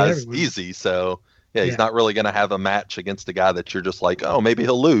next guy's easy. So, he's not really going to have a match against a guy that you're just like, oh, maybe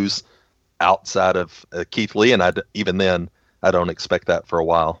he'll lose outside of Keith Lee. And even then, I don't expect that for a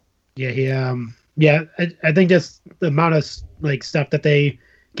while. Yeah, I think just the amount of like stuff that they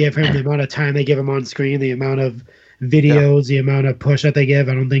give him, the amount of time they give him on screen, the amount of videos, the amount of push that they give,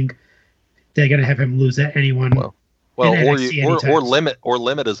 I don't think they're gonna have him lose at anyone. Or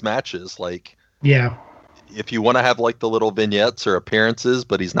limit his matches. Like, if you want to have like the little vignettes or appearances,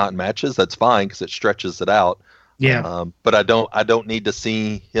 but he's not in matches, that's fine, because it stretches it out. But I don't need to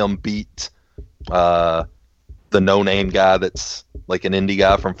see him beat the no-name guy that's like an indie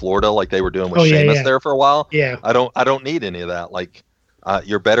guy from Florida, like they were doing with Oh, yeah, Sheamus yeah. there for a while. Yeah. I don't need any of that. Like,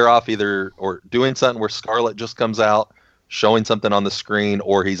 you're better off either or doing something where Scarlett just comes out, showing something on the screen,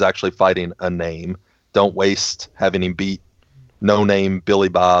 or he's actually fighting a name. Don't waste having him beat no name Billy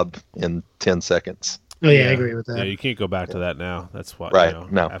Bob in 10 seconds. Oh yeah, I agree with that. Yeah, you can't go back to that now. That's why,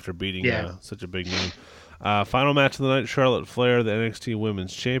 Right, no. after beating such a big name. Final match of the night: Charlotte Flair, the NXT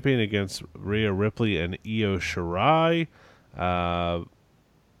Women's Champion, against Rhea Ripley and Io Shirai. I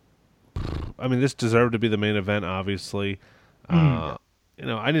mean, this deserved to be the main event, obviously. I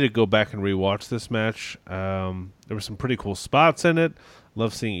need to go back and rewatch this match. There were some pretty cool spots in it.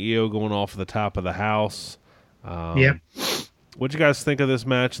 Love seeing Io going off the top of the house. Yep. What'd you guys think of this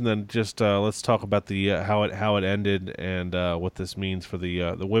match? And then just let's talk about the how it ended and what this means for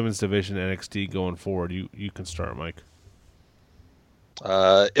the women's division NXT going forward. You can start, Mike.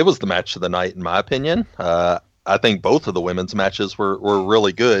 It was the match of the night, in my opinion. I think both of the women's matches were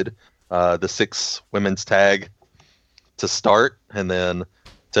really good. The 6 women's tag to start, and then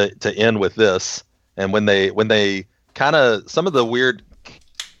to end with this. And when they kind of, some of the weird,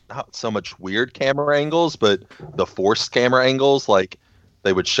 not so much weird camera angles, but the forced camera angles, like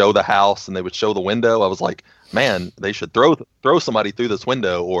they would show the house and they would show the window. I was like, man, they should throw somebody through this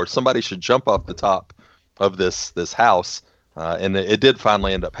window, or somebody should jump off the top of this house. And it did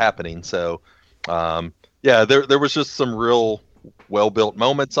finally end up happening. So, there was just some real well-built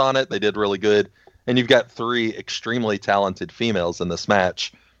moments on it. They did really good. And you've got 3 extremely talented females in this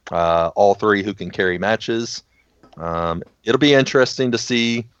match, all 3 who can carry matches. It'll be interesting to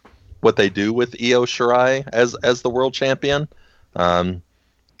see what they do with Io Shirai as the world champion,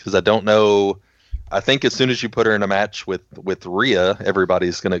 because I don't know. I think as soon as you put her in a match with Rhea,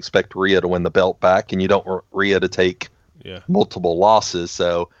 everybody's going to expect Rhea to win the belt back, and you don't want Rhea to take multiple losses.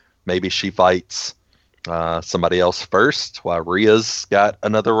 So maybe she fights somebody else first while Rhea's got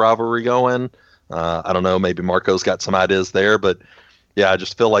another rivalry going. I don't know. Maybe Marco's got some ideas there, but I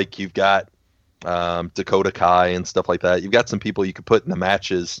just feel like you've got Dakota Kai and stuff like that. You've got some people you could put in the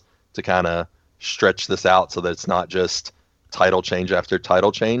matches to kind of stretch this out so that it's not just title change after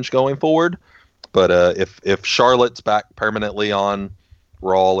title change going forward. But if Charlotte's back permanently on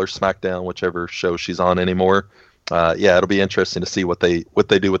Raw or SmackDown, whichever show she's on anymore, it'll be interesting to see what they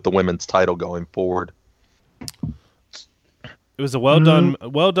do with the women's title going forward. It was a well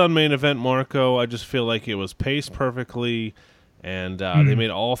done main event, Marco. I just feel like it was paced perfectly, and they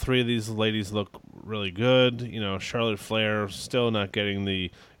made all 3 of these ladies look really good. Charlotte Flair still not getting the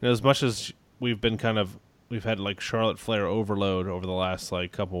as much as we've had like Charlotte Flair overload over the last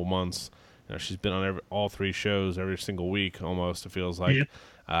like couple of months. She's been on all 3 shows every single week almost. It feels like.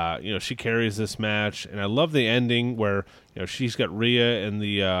 She carries this match, and I love the ending where she's got Rhea in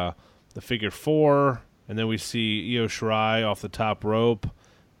the figure 4. And then we see Io Shirai off the top rope,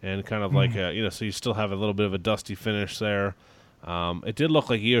 and kind of like so you still have a little bit of a dusty finish there. It did look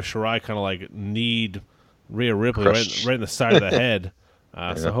like Io Shirai kind of like kneed Rhea Ripley right in the side of the head.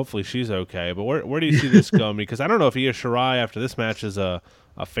 So hopefully she's okay. But where do you see this going? Because I don't know if Io Shirai after this match is a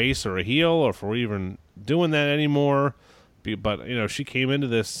face or a heel, or if we're even doing that anymore. But she came into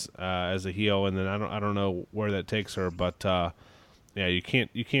this as a heel, and then I don't know where that takes her. But you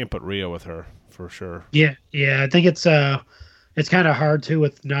can't put Rhea with her. For sure. Yeah. I think it's kind of hard too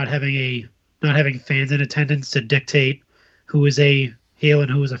with not having fans in attendance to dictate who is a heel and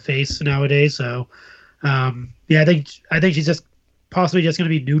who is a face nowadays. So, I think she's just possibly just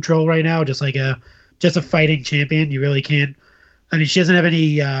going to be neutral right now, just a fighting champion. You really can't. I mean, she doesn't have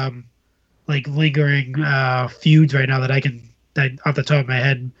any like lingering feuds right now that off the top of my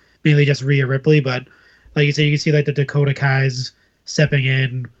head, mainly just Rhea Ripley. But like you said, you can see like the Dakota Kai's stepping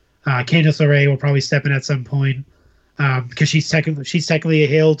in. Candice LeRae will probably step in at some point because she's technically a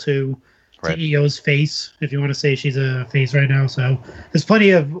heel to Io's face, if you want to say she's a face right now. So there's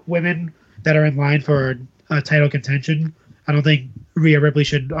plenty of women that are in line for a title contention. I don't think Rhea Ripley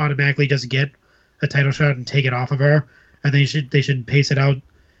should automatically just get a title shot and take it off of her. I think they should pace it out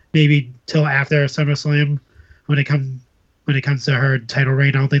maybe till after SummerSlam when it comes to her title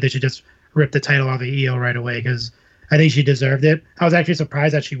reign. I don't think they should just rip the title off of Io right away, because I think she deserved it. I was actually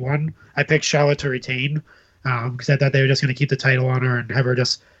surprised that she won. I picked Charlotte to retain because I thought they were just going to keep the title on her and have her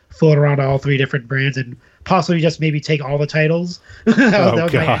just float around all 3 different brands and possibly just maybe take all the titles. that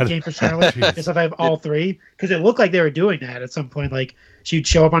was my end game for Charlotte. Just if I have all 3, because it looked like they were doing that at some point. Like she'd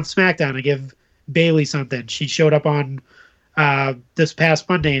show up on SmackDown and give Bayley something. She showed up on this past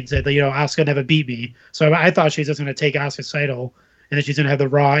Monday and said that Asuka never beat me. So I thought she was just going to take Asuka's title, and then she's going to have the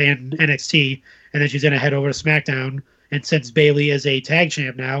Raw and NXT, and then she's going to head over to SmackDown. And since Bayley is a tag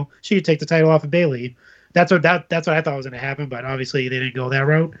champ now, she could take the title off of Bayley. that's what I thought was going to happen. But obviously they didn't go that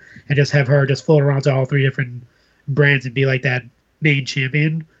route and just have her just float around to all 3 different brands and be like that main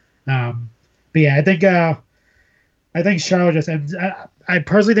champion. But yeah, I think Charlotte just ends. I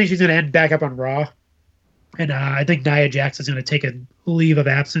personally think she's going to end back up on Raw, and I think Nia Jax is going to take a leave of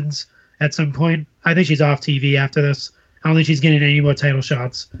absence at some point. I think she's off TV after this. I don't think she's getting any more title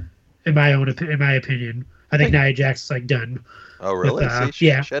shots. In my opinion, I think Nia Jax is like done. Oh really? With, she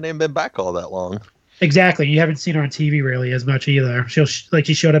hadn't even been back all that long. Exactly. You haven't seen her on TV really as much either.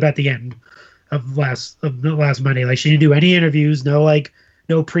 She showed up at the end of last Monday. Like she didn't do any interviews,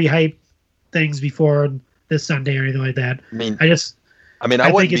 no pre-hype things before this Sunday or anything like that.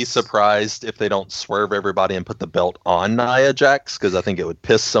 I wouldn't be surprised if they don't swerve everybody and put the belt on Nia Jax, because I think it would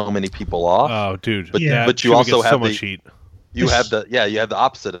piss so many people off. Oh, dude! But you also have so much heat. You have the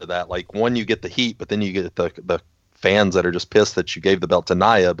opposite of that. Like one, you get the heat, but then you get the fans that are just pissed that you gave the belt to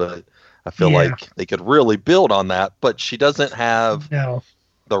Nia. But I feel like they could really build on that. But she doesn't have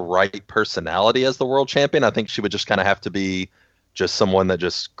the right personality as the world champion. I think she would just kind of have to be just someone that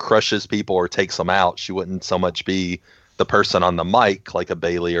just crushes people or takes them out. She wouldn't so much be the person on the mic like a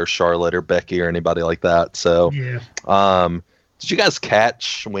Bayley or Charlotte or Becky or anybody like that. So, did you guys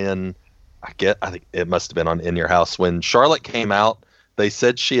catch when I think it must have been on In Your House when Charlotte came out? They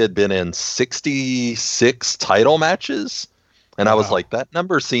said she had been in 66 title matches, and I was like, that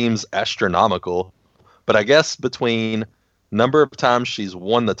number seems astronomical. But I guess between number of times she's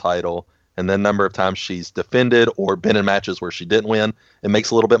won the title and then number of times she's defended or been in matches where she didn't win, it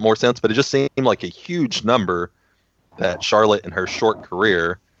makes a little bit more sense. But it just seemed like a huge number that Charlotte in her short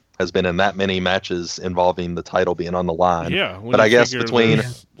career has been in that many matches involving the title being on the line. Yeah. But I guess between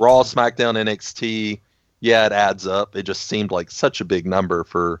Raw, SmackDown, NXT, it adds up. It just seemed like such a big number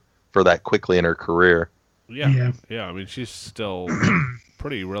for that quickly in her career. Yeah. I mean, she's still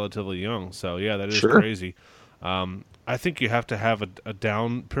pretty relatively young. So, yeah, that is crazy. I think you have to have a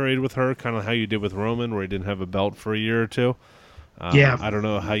down period with her, kind of how you did with Roman, where he didn't have a belt for a year or two. I don't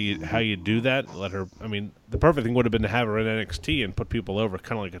know how you do that. Let her. I mean, the perfect thing would have been to have her in NXT and put people over,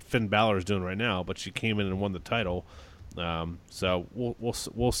 kind of like Finn Balor is doing right now. But she came in and won the title, so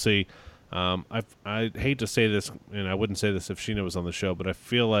we'll see. I hate to say this, and I wouldn't say this if Sheena was on the show, but I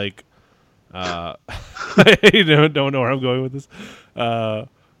feel like I don't know where I'm going with this.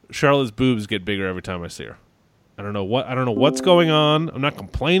 Charlotte's boobs get bigger every time I see her. I don't know what's going on. I'm not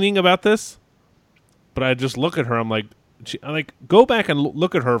complaining about this, but I just look at her. I'm like. Go back and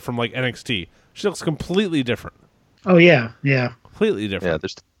look at her from like NXT. She looks completely different. Oh yeah, completely different. Yeah,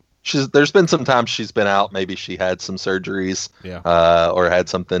 there's been some times she's been out. Maybe she had some surgeries, or had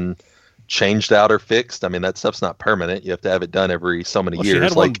something changed out or fixed. I mean, that stuff's not permanent. You have to have it done every so many years. She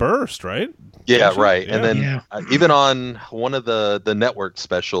had one burst, right? Yeah, right. Yeah. And then even on one of the network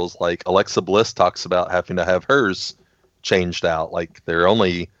specials, like Alexa Bliss talks about having to have hers changed out. Like they're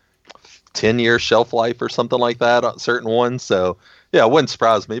only 10-year shelf life or something like that on certain ones. So yeah, it wouldn't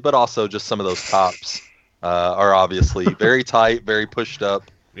surprise me, but also just some of those tops are obviously very tight, very pushed up.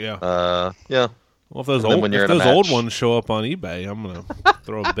 Yeah. Well, if those old ones show up on eBay, I'm going to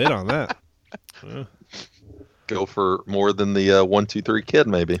throw a bid on that. Yeah. Go for more than the 1, 2, 3 kid,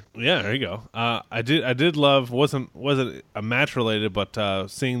 maybe. Yeah, there you go. I did love, wasn't a match related, but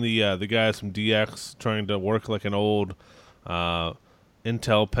seeing the guys from DX trying to work like an old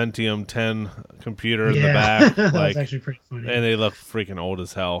Intel Pentium 10 computer in the back. That was actually pretty funny. And they look freaking old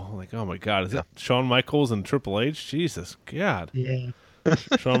as hell. Like, oh my God, is it Shawn Michaels and Triple H? Jesus God. Yeah.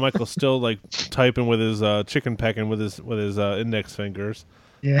 Shawn Michaels still like typing with his chicken pecking with his index fingers.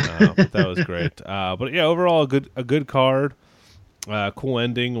 Yeah. That was great. But yeah, overall a good card. Cool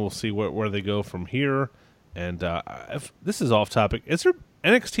ending. We'll see where they go from here. And if this is off topic, is there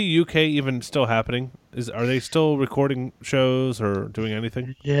NXT UK even still happening? Are they still recording shows or doing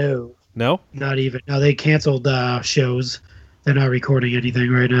anything? No, not even. No, they canceled shows. They're not recording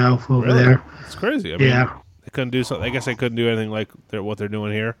anything right now over there. It's crazy. I mean, they couldn't do something. I guess they couldn't do anything like what they're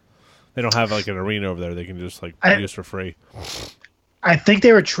doing here. They don't have like an arena over there. They can just like use for free. I think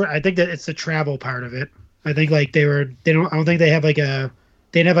they were. I think that it's the travel part of it. I think like they were. They don't. I don't think they have like a.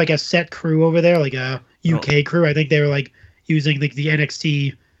 They didn't have like a set crew over there, like a UK crew. I think they were like using like the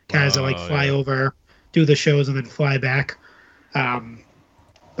NXT guys that like fly over, do the shows, and then fly back.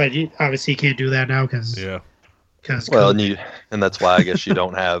 But obviously you can't do that now because and that's why I guess you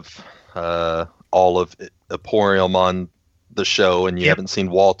don't have all of Emporium on the show, and you haven't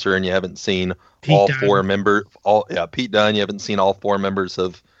seen Walter, and you haven't seen Pete Dunne. You haven't seen all 4 members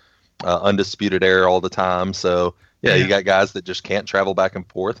of Undisputed Era all the time. So you got guys that just can't travel back and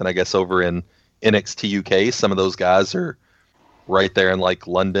forth. And I guess over in NXT UK, some of those guys are right there in like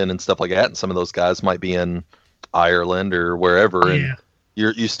London and stuff like that, and some of those guys might be in Ireland or wherever, and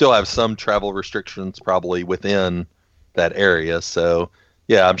you still have some travel restrictions probably within that area. So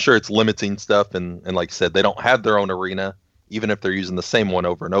yeah, I'm sure it's limiting stuff, and like I said, they don't have their own arena, even if they're using the same one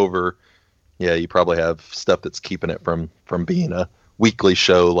over and over. Yeah, you probably have stuff that's keeping it from being a weekly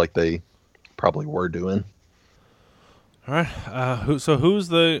show like they probably were doing. All right. Who's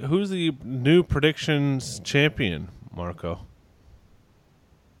the new predictions champion, Marco?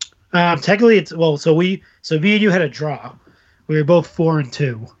 Technically, it's so me and you had a draw. We were both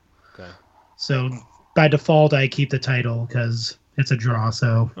 4-2. Okay. So by default, I keep the title because it's a draw.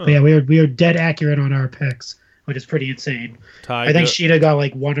 So but yeah, we are dead accurate on our picks, which is pretty insane. I think Sheena got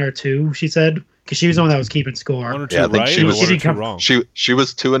like 1 or 2. She said because she was the one that was keeping score. 1 or 2, yeah, I think right? she was 1 or 2 wrong. She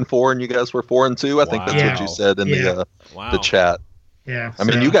was 2-4, and you guys were 4-2. I think that's what you said in the chat. Yeah. I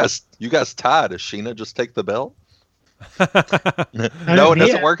mean, you guys tied. Does Sheena just take the belt? No, it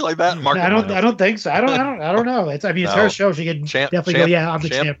doesn't work like that. I don't think so. I don't know. It's her show. She can definitely go. Yeah, I'm the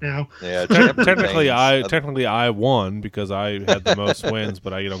champ now. Yeah, technically I won because I had the most wins,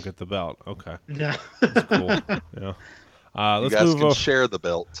 but I don't get the belt. Okay, no. That's cool. Yeah, let's you guys move can over. share the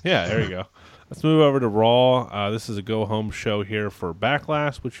belt. Yeah, there you go. Let's move over to Raw. This is a go home show here for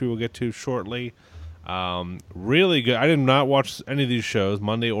Backlash, which we will get to shortly. Really good. I did not watch any of these shows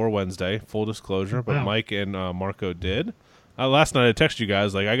Monday or Wednesday, full disclosure, but Mike and Marco did. Last night I texted you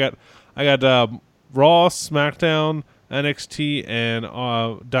guys like I got Raw, SmackDown, NXT, and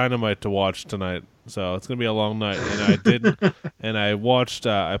Dynamite to watch tonight. So it's gonna be a long night, and I did, and I watched.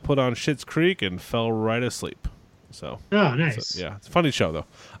 I put on Schitt's Creek and fell right asleep. So nice. So, yeah, it's a funny show though.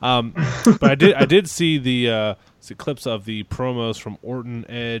 But I did see the clips of the promos from Orton,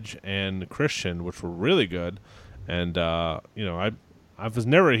 Edge, and Christian, which were really good. And I was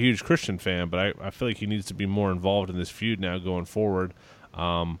never a huge Christian fan, but I feel like he needs to be more involved in this feud now going forward.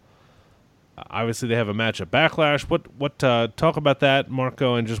 Obviously, they have a match at Backlash. What talk about that,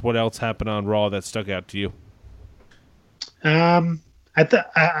 Marco, and just what else happened on Raw that stuck out to you?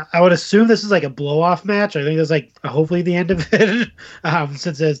 I would assume this is like a blow-off match. I think it's like hopefully the end of it,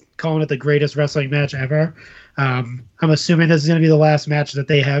 since it's calling it the greatest wrestling match ever. I'm assuming this is going to be the last match that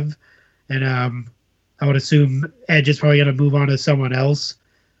they have, and I would assume Edge is probably going to move on to someone else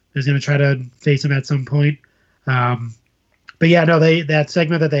who's going to try to face him at some point. But yeah, no, that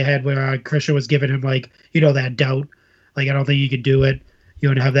segment that they had where Christian was giving him like that doubt, like I don't think you could do it. You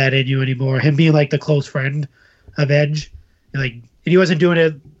don't have that in you anymore. Him being like the close friend of Edge, like. And he wasn't doing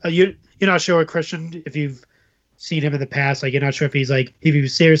it. You're not sure, Christian, if you've seen him in the past. Like, you're not sure if he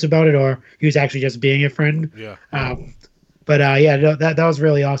was serious about it or he was actually just being a friend. Yeah. That was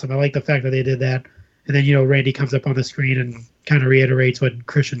really awesome. I like the fact that they did that. And then, Randy comes up on the screen and kind of reiterates what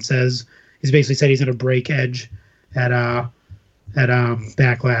Christian says. He's basically said he's going to break Edge at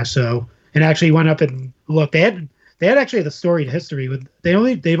Backlash. So, and actually went up and looked. They had actually the storied history with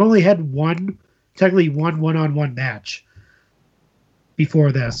they've only had one one-on-one match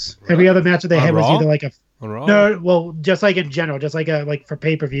before this. Right. Every other match that they had was either like just like in general, just like for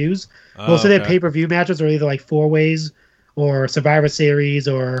pay-per-views. Most of their pay-per-view matches are either like 4-ways or Survivor Series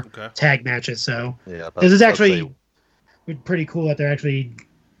or tag matches. So this is actually pretty cool that they're actually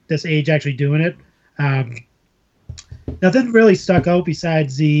this age actually doing it. Nothing really stuck out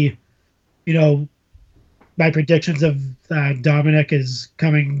besides the, my predictions of Dominic is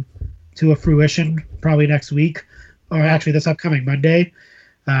coming to a fruition probably next week. Or actually, this upcoming Monday,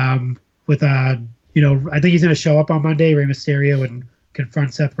 with I think he's going to show up on Monday, Rey Mysterio, and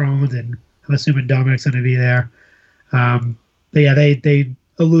confront Seth Rollins, and I'm assuming Dominic's going to be there. But yeah, they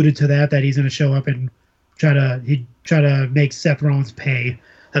alluded to that he's going to show up and try to make Seth Rollins pay.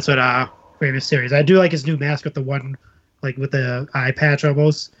 That's what Rey Mysterio is. I do like his new mask with the one like with the eye patch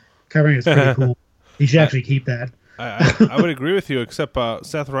almost covering. It's pretty cool. He should actually keep that. I would agree with you, except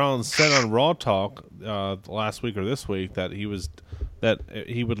Seth Rollins said on Raw Talk last week or this week that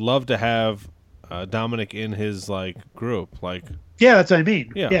he would love to have Dominic in his group. Yeah, that's what I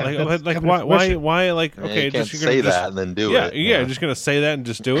mean. Yeah, why okay, you can't say that and then do it. Yeah, just gonna say that and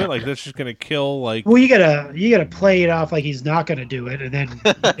just do it. Like that's just gonna kill. Well, you gotta play it off like he's not gonna do it, and then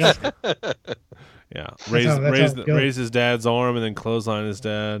raise his dad's arm and then clothesline his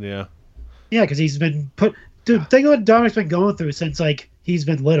dad. Yeah, because he's been put. Dude, think of what Dominic's been going through since he's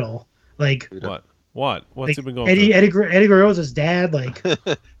been little. What's he been going through? Eddie Guerrero's dad.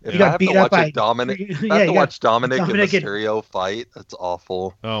 He got beat up by Dominic. I have to watch Dominic and Mysterio fight. That's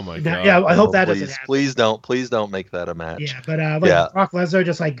awful. Oh my god. Yeah, I hope that doesn't happen. Please don't make that a match. Yeah, but Brock Lesnar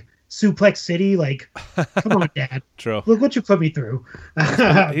just Suplex City. Like, come on, Dad. True. Look what you put me through.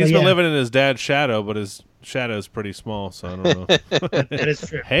 He's been living in his dad's shadow, but his shadow is pretty small, so I don't know. That is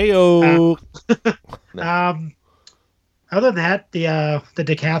true. Hey-o. Other than that, the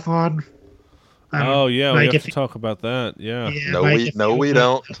decathlon. Oh yeah, we Mike, have to talk about that. Yeah. No, Mike, we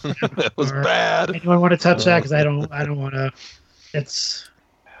don't. It was bad. Anyone want to touch that? Because I don't want to. It's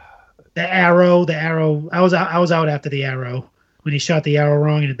the arrow. The arrow. I was out after the arrow when he shot the arrow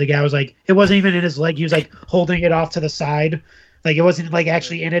wrong, and the guy was like, it wasn't even in his leg. He was like holding it off to the side. Like it wasn't like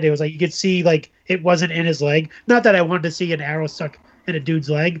actually in it. It was like you could see like it wasn't in his leg. Not that I wanted to see an arrow stuck in a dude's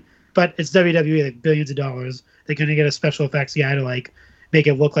leg, but it's WWE, like billions of dollars. They're gonna get a special effects guy to like make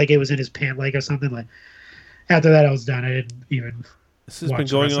it look like it was in his pant leg or something. Like after that, I was done. I didn't even. This has been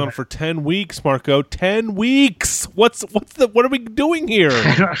going on for 10 weeks, Marco. 10 weeks. What are we doing here?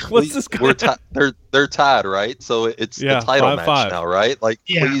 What's this? They're tied, right? So it's the title match now, right? Like,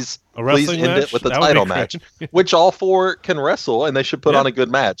 please end it with the title match, which all four can wrestle, and they should put on a good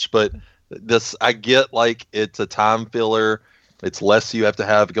match. But this, I get, like, it's a time filler. It's less you have to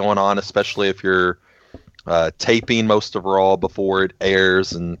have going on, especially if you're taping most of Raw before it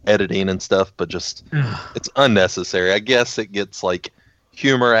airs and editing and stuff. But just it's unnecessary. I guess it gets like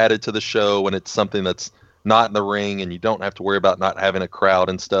humor added to the show when it's something that's not in the ring and you don't have to worry about not having a crowd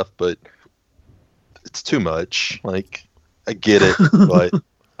and stuff. But it's too much. Like, I get it, but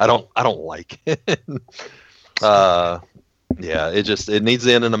I don't like it. Yeah, it needs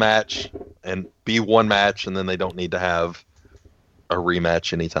to end in a match and be one match, and then they don't need to have a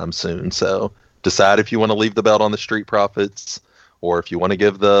rematch anytime soon. So decide if you want to leave the belt on the Street Profits or if you want to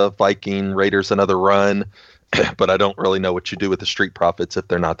give the Viking Raiders another run. But I don't really know what you do with the Street Profits if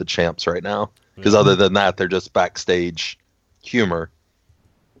they're not the champs right now. Because other than that, they're just backstage humor.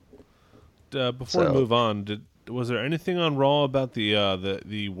 Before we move on, was there anything on Raw about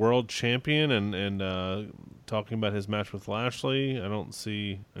the world champion and talking about his match with Lashley? I don't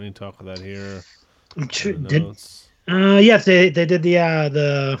see any talk of that here. Yes, they did they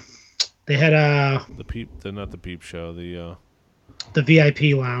had not the peep show, the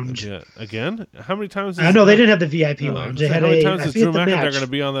VIP lounge. Yeah, again? How many times? No, they didn't have the VIP lounge. They had how many times is Drew McIntyre going to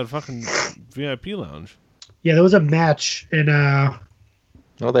be on that fucking VIP lounge? Yeah, there was a match in.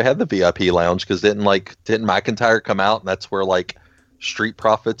 Well, they had the VIP lounge because didn't McIntyre come out, and that's where like Street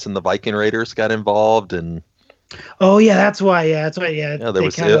Profits and the Viking Raiders got involved, and. Oh yeah, that's why. Yeah. Yeah, there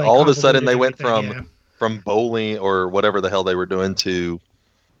was all of a sudden they went from bowling or whatever the hell they were doing to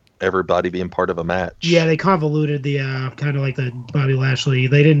everybody being part of a match. Yeah, they convoluted the kind of like the Bobby Lashley.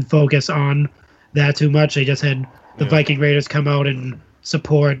 They didn't focus on that too much. They just had the Viking Raiders come out and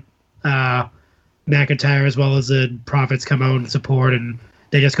support McIntyre, as well as the Profits come out and support, and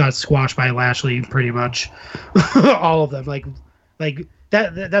they just got squashed by Lashley pretty much. All of them. Like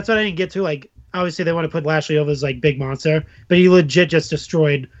that's what I didn't get to. Like, obviously they want to put Lashley over as like big monster, but he legit just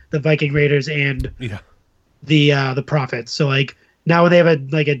destroyed the Viking Raiders and the Profits. So like now when they have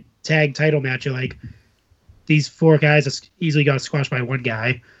a tag title match, you're like, these four guys just easily got squashed by one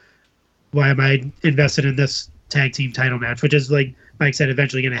guy. Why am I invested in this tag team title match? Which is, like Mike said,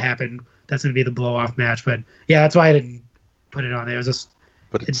 eventually going to happen. That's going to be the blow off match. But yeah, that's why I didn't put it on there. It was just,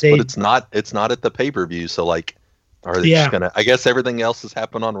 but it's not at the pay-per-view. So like, are they just gonna? I guess everything else has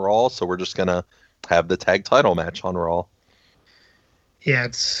happened on Raw, so we're just gonna have the tag title match on Raw. Yeah,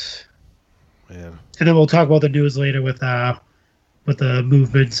 it's. Man. And then we'll talk about the news later with the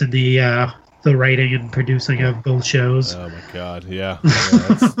movements and the writing and producing of both shows. Oh my god, yeah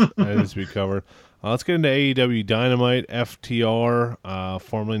that needs to be covered. Let's get into AEW Dynamite. FTR,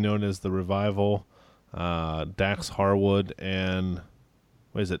 formerly known as the Revival, Dax Harwood and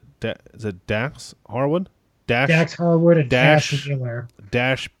what is it? Is it Dax Harwood? Dax Harwood and Dash Wheeler.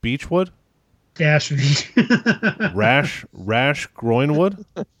 Dash Beachwood. Rash Groinwood.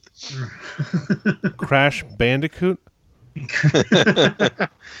 Crash Bandicoot.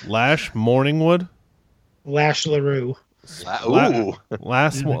 Lash Morningwood. Lash LaRue.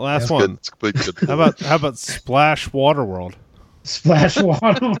 Last one. Good. How about Splash Waterworld? Splash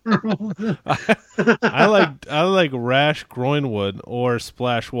Waterworld. I like Rash Groinwood or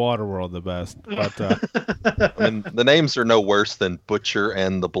Splash Waterworld the best. But I mean, the names are no worse than Butcher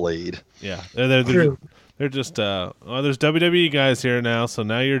and the Blade. Yeah, they're just there's WWE guys here now, so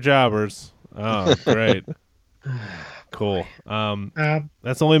now you're jobbers. Oh, great. Cool.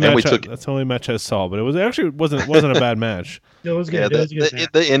 That's the only match. That's the only match I saw, but it wasn't a bad match. It was good.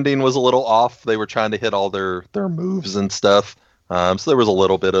 The ending was a little off. They were trying to hit all their moves and stuff. So there was a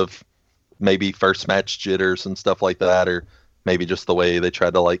little bit of maybe first match jitters and stuff like that, or maybe just the way they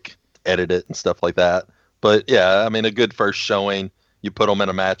tried to like edit it and stuff like that. But yeah, I mean, a good first showing. you put them in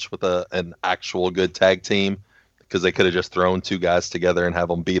a match with an actual good tag team, because they could have just thrown two guys together and have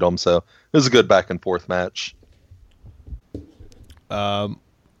them beat them. So it was a good back and forth match.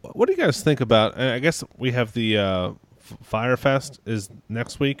 What do you guys think about? I guess we have the Firefest is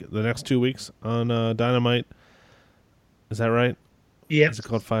next week, the next 2 weeks on Dynamite. Is that right? Yeah. Is it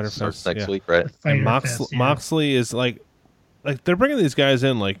called Firefest? Next week, right? And Moxley is like they're bringing these guys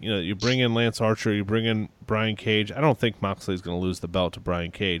in. Like, you bring in Lance Archer, you bring in Brian Cage. I don't think Moxley's going to lose the belt to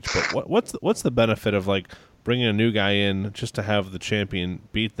Brian Cage. But what's the benefit of like bringing a new guy in just to have the champion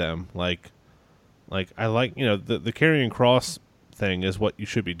beat them? Like I like the Karrion Kross thing is what you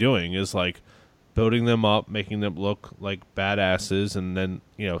should be doing, is like building them up, making them look like badasses, and then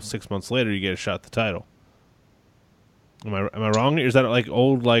 6 months later you get a shot at the title. Am I wrong? Is that like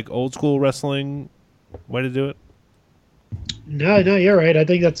old school wrestling way to do it? No, you're right. I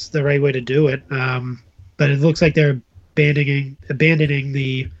think that's the right way to do it. But it looks like they're abandoning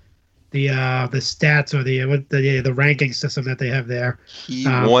the stats or the ranking system that they have there. He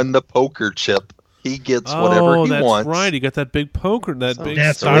won the poker chip. He gets whatever he wants. That's right. He got that big poker, big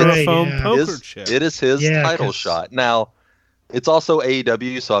styrofoam poker chip. It is his title shot. Now, it's also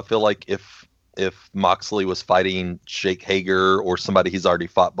AEW, so I feel like if Moxley was fighting Jake Hager or somebody he's already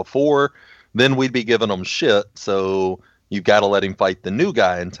fought before, then we'd be giving him shit. So you've got to let him fight the new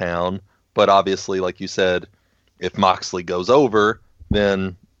guy in town. But obviously, like you said, if Moxley goes over,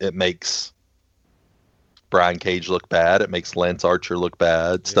 then it makes Brian Cage look bad. It makes Lance Archer look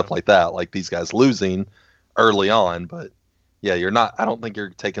bad. Stuff like that. Like these guys losing early on. But yeah, I don't think you're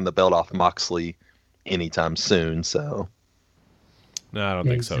taking the belt off Moxley anytime soon. So no, I don't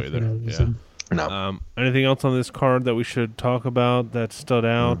think so either. Yeah. No. Anything else on this card that we should talk about that stood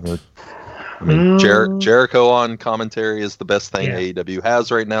out? I mean, Jericho on commentary is the best thing AEW has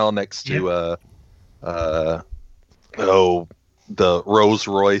right now, next to the Rose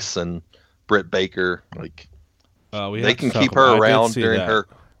Royce and Britt Baker. Like they can keep her around during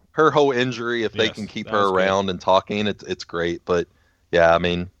her whole injury. If they can keep her around and talking, it's great. But yeah, I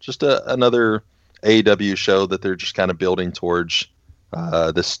mean, just another AEW show that they're just kind of building towards.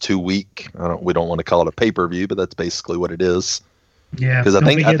 This 2 week, we don't want to call it a pay-per-view, but that's basically what it is. Yeah, because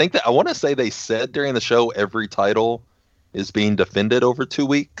I think that I want to say they said during the show every title is being defended over 2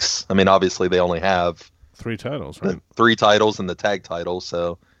 weeks. I mean, obviously they only have 3 titles, right? 3 titles and the tag title.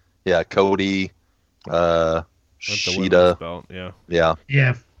 So yeah, Cody, Shida, belt, yeah.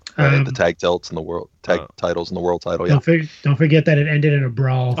 The tag titles in the world title. Yeah. Don't forget that it ended in a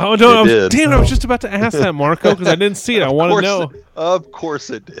brawl. Oh no! I was just about to ask that, Marco, because I didn't see it. I want to know. Of course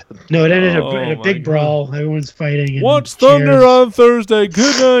it did. No, it ended in a big brawl. Everyone's fighting. And watch Thunder on Thursday.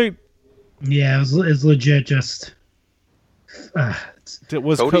 Good night. Yeah, it was legit. Just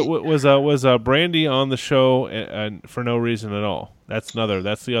was Brandy on the show and for no reason at all? That's the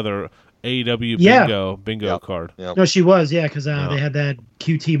other AEW bingo card. Yep. No, she was, because they had that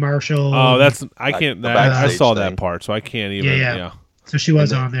QT Marshall. Oh, I saw that part, so I can't even. Yeah. So she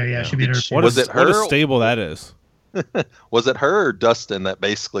was on there. Yeah, she made her. What a stable that is. Was it her or Dustin that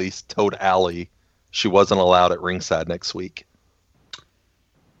basically told Allie she wasn't allowed at ringside next week?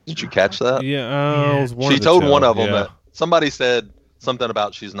 Did you catch that? Yeah, it was one. She told one of them that somebody said something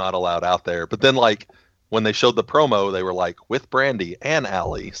about she's not allowed out there, but then when they showed the promo, they were like with Brandy and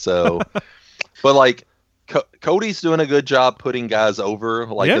Allie. So, but Cody's doing a good job putting guys over,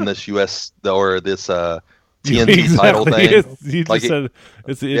 in this US or this TNT title thing. You just said it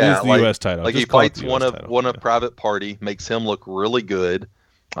is the US title. He fights one of Private Party, makes him look really good.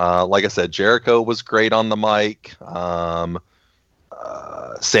 Like I said, Jericho was great on the mic.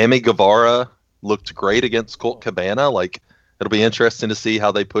 Sammy Guevara looked great against Colt Cabana. It'll be interesting to see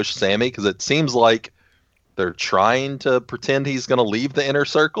how they push Sammy, because it seems like they're trying to pretend he's going to leave the inner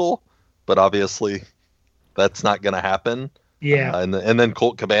circle, but obviously that's not going to happen. Yeah. And then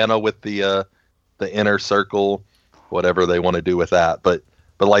Colt Cabana with the inner circle, whatever they want to do with that. But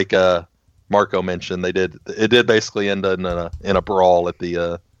like Marco mentioned, it did basically end in a brawl at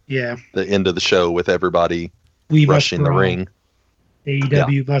the end of the show with everybody rushing the ring.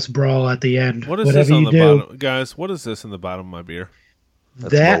 AEW must brawl at the end. What is this on the bottom, guys? What is this in the bottom of my beer?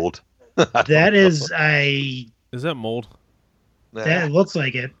 That's mold. That is Is that mold? That looks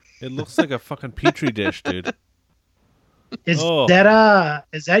like it. It looks like a fucking petri dish, dude. Is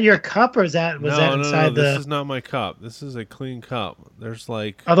that your cup, or that inside the? This is not my cup. This is a clean cup. There's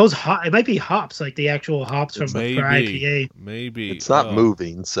are those hot? It might be hops, like the actual hops from IPA. Maybe it's not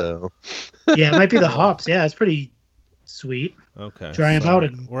moving, so yeah, it might be the hops. Yeah, it's pretty sweet. Okay, try them out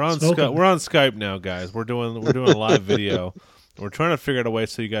and we're on Skype. We're on Skype now, guys. We're doing a live video. We're trying to figure out a way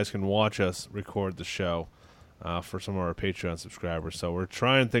so you guys can watch us record the show. for some of our Patreon subscribers. So we're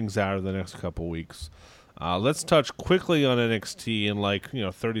trying things out in the next couple weeks. Let's touch quickly on NXT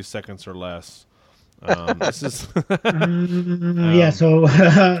in 30 seconds or less. This is So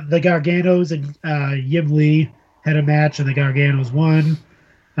the Garganos and Yim Lee had a match, and the Garganos won.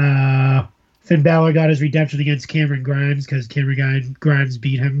 Finn Balor got his redemption against Cameron Grimes because Cameron Grimes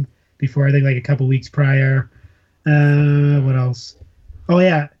beat him before, I think, like a couple weeks prior. What else? Oh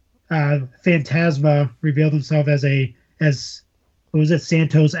yeah, Phantasma revealed himself as what was it,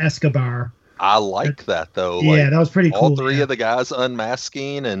 Santos Escobar. I like that though. Yeah, that was pretty cool. All three of the guys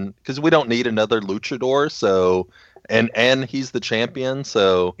unmasking, and because we don't need another luchador, so and he's the champion,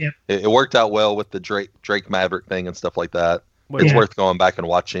 so it worked out well with the Drake Maverick thing and stuff like that. It's worth going back and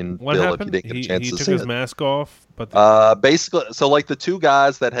watching. What Bill, happened? if you didn't get a chance he to took see his it. mask off, but basically, so like the two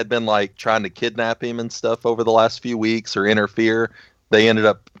guys that had been like trying to kidnap him and stuff over the last few weeks or interfere, they ended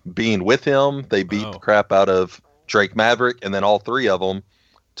up being with him. They beat the crap out of Drake Maverick, and then all three of them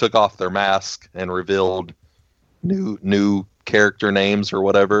took off their mask and revealed new character names or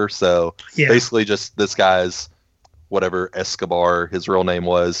whatever. So basically just this guy's whatever Escobar his real name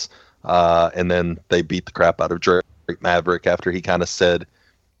was, and then they beat the crap out of Drake Maverick after he kind of said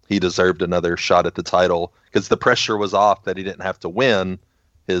he deserved another shot at the title because the pressure was off that he didn't have to win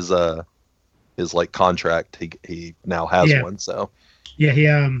his like contract. He now has one. So he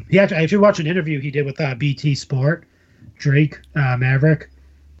actually watched an interview he did with BT Sport, Drake Maverick.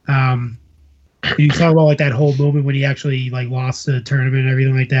 You talk about like that whole moment when he actually like lost the tournament and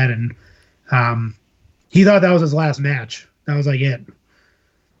everything like that, and he thought that was his last match. That was like it.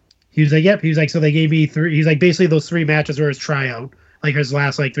 He was like, yep. He was like, so they gave me 3. He's like, basically those 3 matches were his tryout. Like his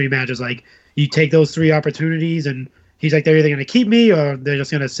last like 3 matches. Like you take those 3 opportunities, and he's like, they're either going to keep me or they're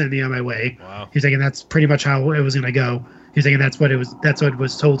just going to send me on my way. Wow. He's like, and that's pretty much how it was going to go. He's like, and that's what it was. That's what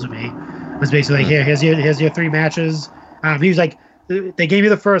was told to me. It was basically like, here's your 3 matches. He was like, they gave me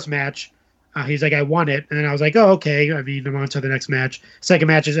the first match. He's like, I won it, and then I was like, oh, okay. I mean, I'm on to the next match. Second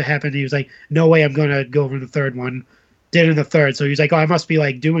match as it happened, he was like, no way, I'm going to go over the third one. Did in the third, so he was like, oh, I must be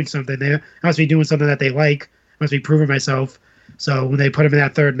like doing something. I must be doing something that they like. I must be proving myself. So when they put him in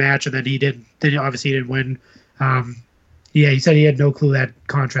that third match, and then obviously he didn't win. He said he had no clue that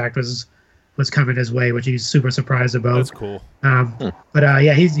contract was coming his way, which he's super surprised about. That's cool. But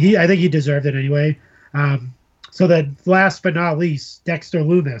I think he deserved it anyway. So the last but not least, Dexter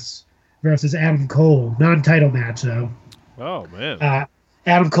Lumis versus Adam Cole, non-title match though. Oh man.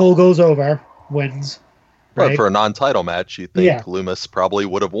 Adam Cole goes over, wins. But right? for a non-title match, you think Lumis probably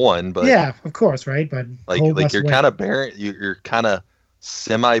would have won, but yeah, of course, right? But like you're kind of you're kind of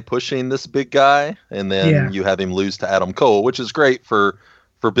semi-pushing this big guy, and then you have him lose to Adam Cole, which is great for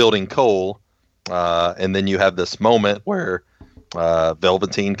building Cole. And then you have this moment where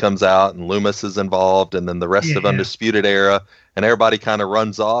Velveteen comes out and Lumis is involved, and then the rest of Undisputed Era, and everybody kind of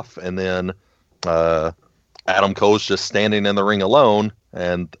runs off, and then Adam Cole's just standing in the ring alone,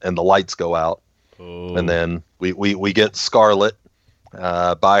 and the lights go out. Oh. And then we get Scarlett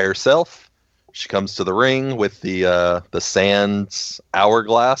by herself. She comes to the ring with the Sands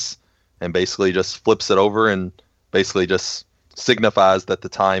hourglass and basically just flips it over and basically just signifies that the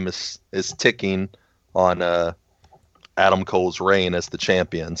time is ticking on Adam Cole's reign as the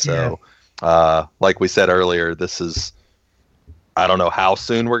champion. So like we said earlier, this is, I don't know how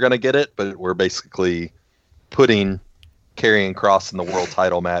soon we're going to get it, but we're basically putting Karrion Kross in the world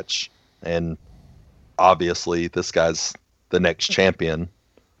title match, and obviously this guy's the next champion.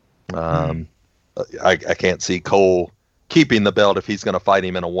 I can't see Cole keeping the belt if he's going to fight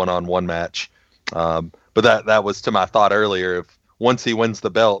him in a one-on-one match. But that was to my thought earlier. If once he wins the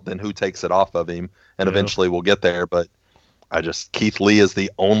belt, then who takes it off of him? And eventually we'll get there. But Keith Lee is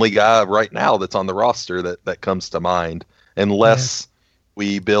the only guy right now that's on the roster that comes to mind, unless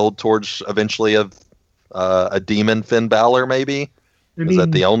we build towards eventually a demon Finn Balor, maybe. Is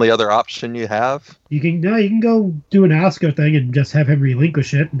that the only other option you have? You can go do an Oscar thing and just have him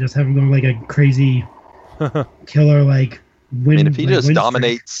relinquish it and just have him go like a crazy killer win. I mean, if he just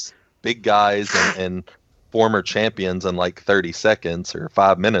dominates big guys and former champions in like 30 seconds or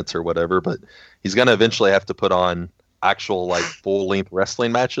 5 minutes or whatever, but he's going to eventually have to put on actual like full length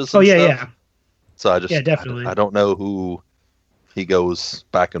wrestling matches. And stuff. So definitely. I don't know who he goes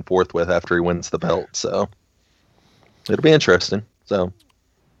back and forth with after he wins the belt. So it'll be interesting. So,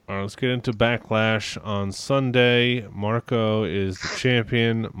 all right, let's get into Backlash on Sunday. Marco is the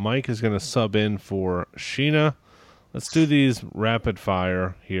champion. Mike is going to sub in for Sheena. Let's do these rapid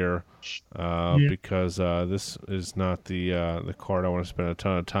fire here because this is not the card I want to spend a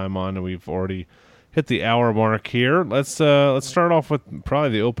ton of time on, and we've already hit the hour mark here. Let's start off with probably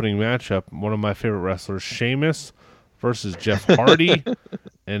the opening matchup. One of my favorite wrestlers, Sheamus versus Jeff Hardy,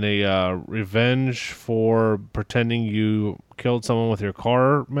 in a revenge for pretending you killed someone with your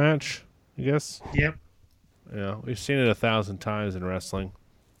car match, I guess. Yep. Yeah, we've seen it 1,000 times in wrestling.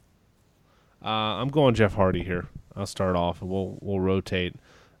 I'm going Jeff Hardy here. I'll start off, and we'll rotate.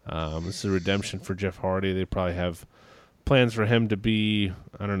 This is redemption for Jeff Hardy. They probably have plans for him to be,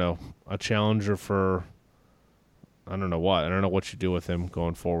 I don't know, a challenger for, I don't know what. I don't know what you do with him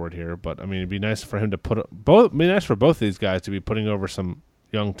going forward here, but I mean, it'd be nice for him to it'd be nice for both these guys to be putting over some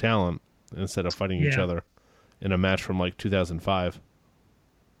young talent instead of fighting each other in a match from like 2005.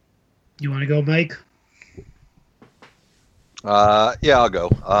 You want to go, Mike? Yeah, I'll go.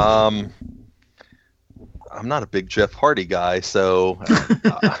 I'm not a big Jeff Hardy guy, so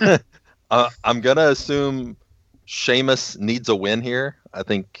I'm going to assume Sheamus needs a win here. I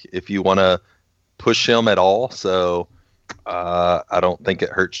think if you want to push him at all, so I don't think it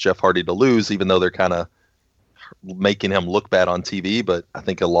hurts Jeff Hardy to lose, even though they're kind of making him look bad on TV, but I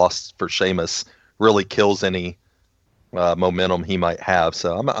think a loss for Sheamus really kills any momentum he might have,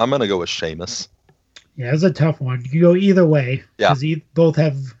 so I'm going to go with Sheamus. Yeah, it's a tough one. You can go either way because both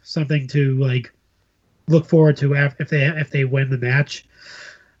have something to like look forward to if they win the match.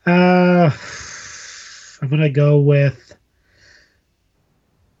 I'm gonna go with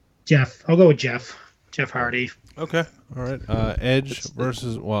Jeff. I'll go with Jeff Hardy. Okay, all right. Edge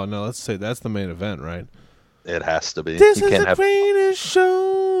versus. Well, no, let's say that's the main event, right? It has to be. This is the greatest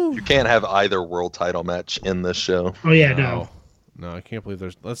show. You can't have either world title match in this show. Oh yeah, no, I can't believe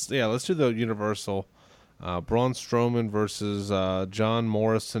there's. Let's do the Universal. Braun Strowman versus John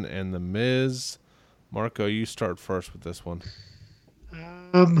Morrison and The Miz. Marco, you start first with this one.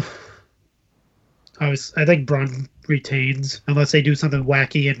 I think Braun retains unless they do something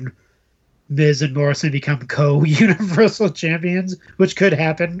wacky and Miz and Morrison become co-Universal champions, which could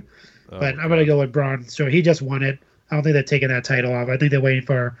happen. But I'm gonna go with Braun. So he just won it. I don't think they're taking that title off. I think they're waiting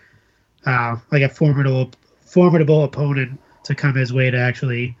for like a formidable opponent to come his way to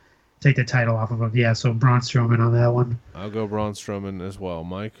actually take the title off of him. Yeah, so Braun Strowman on that one. I'll go Braun Strowman as well.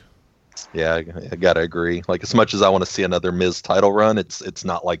 Mike? Yeah, I gotta agree. Like, as much as I want to see another Miz title run, it's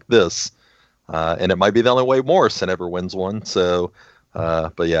not like this, and it might be the only way Morrison ever wins one. So,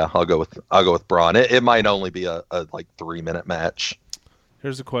 but yeah, I'll go with Braun. It might only be a like 3-minute match.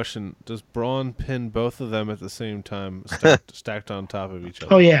 Here's a question: does Braun pin both of them at the same time, stacked on top of each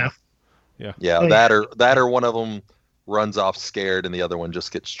other? Oh yeah. That or one of them runs off scared and the other one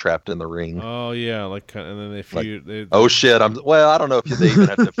just gets trapped in the ring. Oh yeah, and then they feud. Like, oh shit! I don't know if they even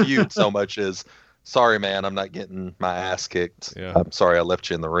have to feud so much as, sorry man, I'm not getting my ass kicked. Yeah. I'm sorry I left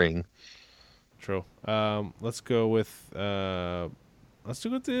you in the ring. True. Let's go with the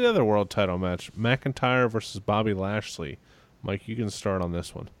other world title match: McIntyre versus Bobby Lashley. Mike, you can start on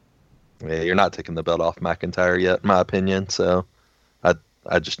this one. Yeah, you're not taking the belt off McIntyre yet, in my opinion. So,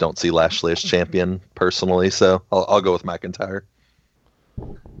 I just don't see Lashley as champion personally. So I'll go with McIntyre.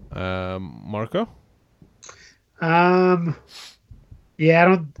 Marco. Yeah, I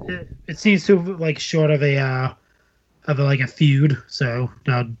don't. It seems too like short of a feud. So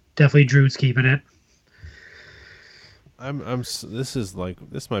no, definitely Drew's keeping it.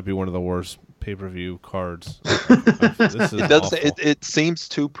 This might be one of the worst pay-per-view cards. It seems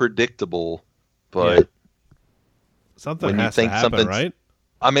too predictable, but something has to happen, right?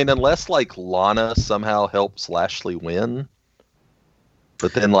 I mean, unless like Lana somehow helps Lashley win,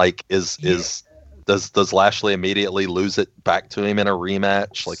 but then like does Lashley immediately lose it back to him in a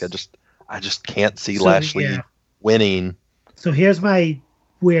rematch? Like I just can't see Lashley winning. So here's my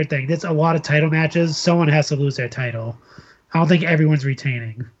weird thing. There's a lot of title matches. Someone has to lose their title. I don't think everyone's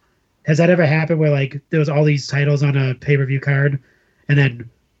retaining. Has that ever happened where like there was all these titles on a pay-per-view card and then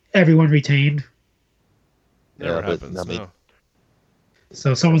everyone retained? Never happens. No.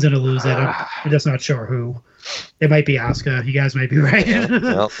 So someone's going to lose it. I'm just not sure who. It might be Asuka. You guys might be right.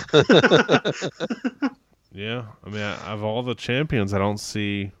 Yeah. I mean, of all the champions, I don't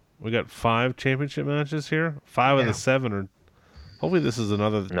see... We got 5 championship matches here. 5 of the 7 are... Hopefully this is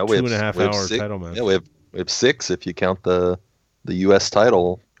another 2.5 hour title match. Yeah, we have 6 if you count the U.S.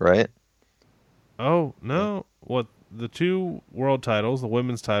 title, right? Oh, no. What? The 2 world titles, the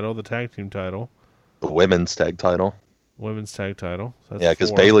women's title, the tag team title. The women's tag title. Women's tag title. So yeah,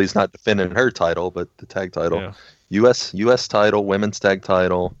 because Bayley's not defending her title, but the tag title. Yeah. U.S. title, women's tag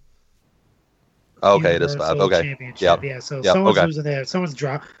title. Okay, it is 5. Okay. Yeah, so someone's losing there. Someone's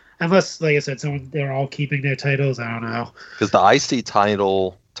dropped. Unless, like I said, they're all keeping their titles. I don't know. Because the IC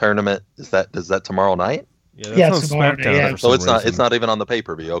title tournament, does that tomorrow night? Yeah, on tomorrow, SmackDown. yeah. For So some it's not. reason. It's not even on the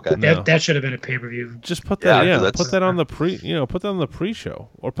pay-per-view. Okay. No. That should have been a pay-per-view. Just put that. Yeah, Yeah, 'cause put that on the put that on the pre-show,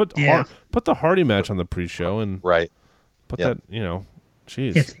 or put the Hardy match on the pre-show, and Right. put that.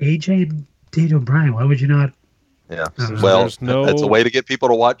 Jeez. It's AJ and Daniel Bryan. Why would you not? Yeah. There's Well, there's no- that's a way to get people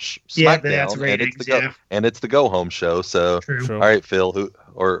to watch Yeah, SmackDown, that's and ratings, it's the and it's the go-home show. So, True. True. all right, Phil. Who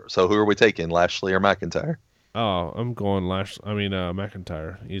are we taking? Lashley or McIntyre? Oh, I'm going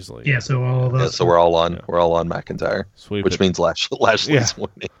McIntyre easily. Yeah, so all of us. Yeah, so we're all on McIntyre, Sweep which it. means Lashley's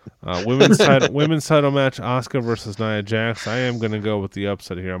winning. Women's title match: Asuka versus Nia Jax. I am going to go with the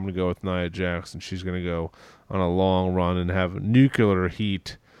upset here. I'm going to go with Nia Jax, and she's going to go on a long run and have nuclear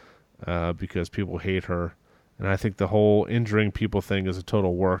heat because people hate her. And I think the whole injuring people thing is a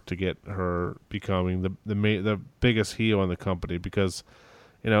total work to get her becoming the biggest heel in the company because,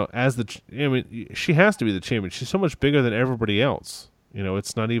 she has to be the champion. She's so much bigger than everybody else.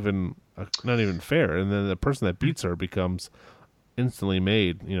 It's not even fair. And then the person that beats her becomes instantly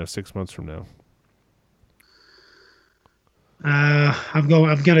made. 6 months from now. I'm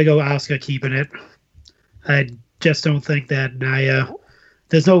gonna go Asuka keeping it. I just don't think that Nia.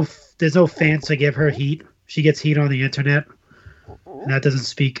 There's no fans to give her heat. She gets heat on the internet, and that doesn't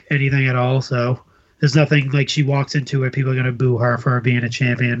speak anything at all. So there's nothing like she walks into it. People are gonna boo her for being a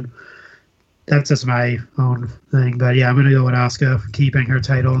champion. That's just my own thing. But yeah, I'm gonna go with Asuka keeping her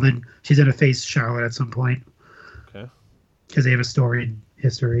title, and then she's gonna face Charlotte at some point. Okay. Because they have a storied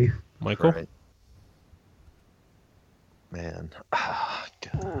history. Michael. Right. Man, I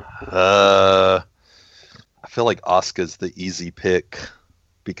feel like Asuka's the easy pick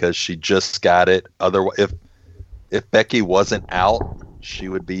because she just got it. Otherwise, if Becky wasn't out, she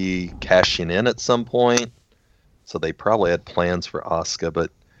would be cashing in at some point. So they probably had plans for Asuka.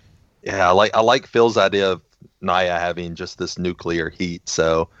 But yeah, I like Phil's idea of Nia having just this nuclear heat.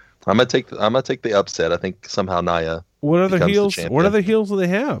 So I'm gonna take the upset. I think somehow Nia. What other becomes the heels? champion. What other heels do they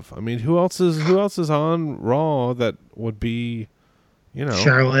have? I mean, who else is on Raw that would be,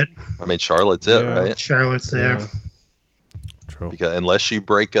 Charlotte. I mean, Charlotte's it, Yeah. right? Charlotte's there. Yeah. True. Because unless you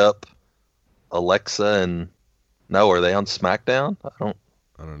break up Alexa and are they on SmackDown?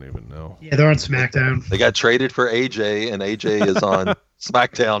 I don't even know. Yeah, they're on SmackDown. They got traded for AJ, and AJ is on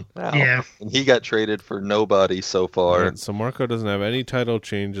SmackDown now. Yeah. And he got traded for nobody so far. All right, so Marco doesn't have any title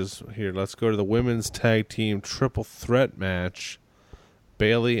changes here. Let's go to the women's tag team triple threat match: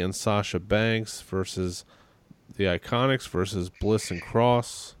 Bayley and Sasha Banks versus the Iconics versus Bliss and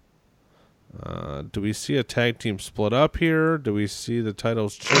Cross. Do we see a tag team split up here? Do we see the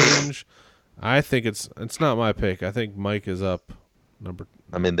titles change? I think it's not my pick. I think Mike is up.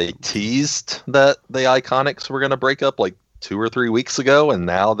 I mean, they teased that the Iconics were going to break up like 2 or 3 weeks ago, and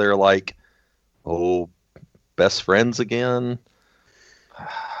now they're like, best friends again.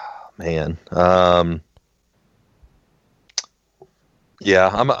 Man, yeah,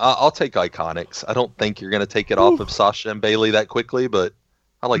 I'll take Iconics. I don't think you're going to take it off of Sasha and Bayley that quickly, but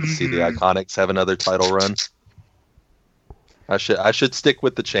I like to see the Iconics have another title run. I should stick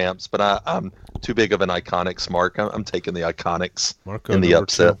with the champs, but I'm too big of an Iconics mark. I'm taking the Iconics Marco, in the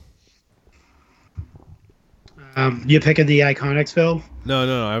upset. 2. You picking the Iconics, Phil?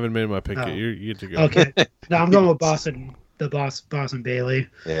 No, I haven't made my pick Oh. yet. You get to go. Okay. No, I'm going with Boston. The Boston Bailey.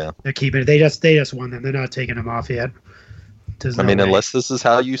 Yeah. They're keeping it. They just won them. They're not taking them off yet. I mean, unless this is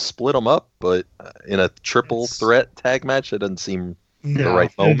how you split them up, but in a triple threat tag match, it doesn't seem the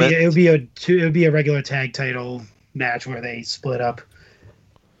right moment. It would be a regular tag title match where they split up.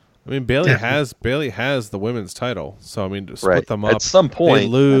 I mean, Bayley has the women's title, so I mean, to split them up at some point. They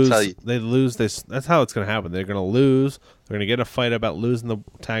lose. That's That's how it's going to happen. They're going to lose. They're going to get a fight about losing the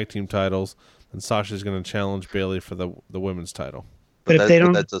tag team titles, and Sasha's going to challenge Bayley for the women's title. But if they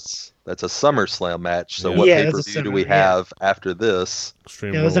don't, that's a SummerSlam match. So Yeah. what Yeah, pay that's per a view do we Summer- yeah. have after this?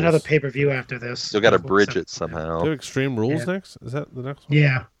 Extreme there's Rules. another pay per view after this. Still got to bridge it somehow. Do you have Extreme Rules Yeah. next? Is that the next one?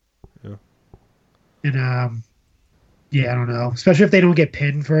 Yeah. Yeah. And yeah, I don't know. Especially if they don't get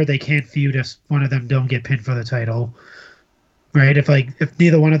pinned for it, they can't feud if one of them don't get pinned for the title. Right? If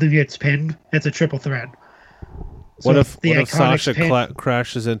neither one of them gets pinned, it's a triple threat. What So if the Sasha Iconics pin-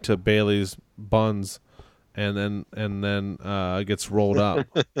 crashes into Bayley's buns, and then gets rolled up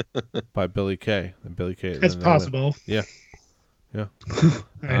by Billy Kay? And Billy Kay. It's possible. Yeah. All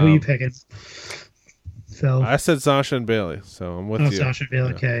right, who are you picking? Phil. I said Sasha and Bayley, so I'm with you. Sasha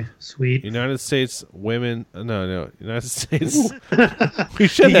Bailey. Yeah. Okay, sweet. United States women. No, United States. we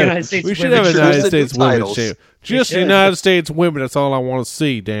should The have. United States we should women have a should United have States the women's titles. champion. Just should. United States women. That's all I want to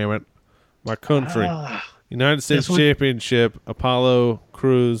see. Damn it, my country. United States This one- Championship. Apollo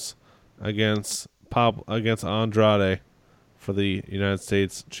Crews against Andrade for the United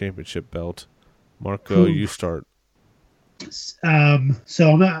States Championship belt. Marco, you start.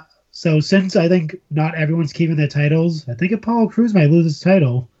 So since I think not everyone's keeping their titles, I think Apollo Crews might lose his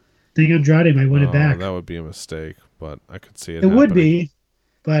title. I think Andrade might win it back. That would be a mistake, but I could see it. It would be,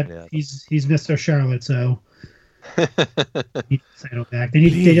 but he's Mr. Charlotte, so he's title back. They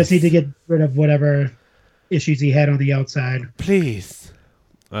just need to get rid of whatever issues he had on the outside. Please.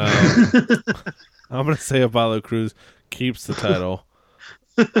 I'm gonna say Apollo Crews keeps the title.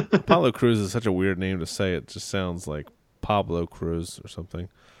 Apollo Crews is such a weird name to say. It just sounds like Pablo Cruz or something.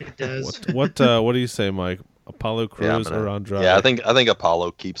 It does. What do you say, Mike? Apollo Crews or Andrade? Yeah, I think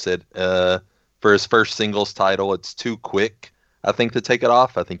Apollo keeps it. For his first singles title, it's too quick, I think, to take it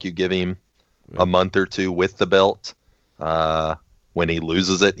off. I think you give him a month or two with the belt. When he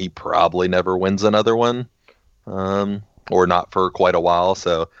loses it, he probably never wins another one, or not for quite a while.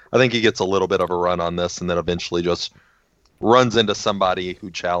 So I think he gets a little bit of a run on this, and then eventually just runs into somebody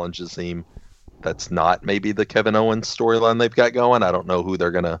who challenges him. That's not maybe the Kevin Owens storyline they've got going. I don't know who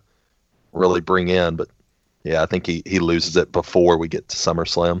they're gonna really bring in, but yeah, I think he loses it before we get to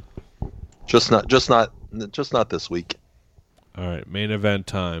SummerSlam. Just not this week. All right, main event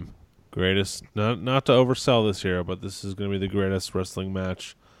time. Greatest, not to oversell this here, but this is going to be the greatest wrestling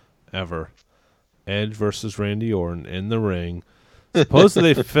match ever. Edge versus Randy Orton in the ring.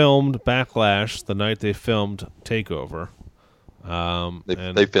 Supposedly they filmed Backlash the night they filmed Takeover.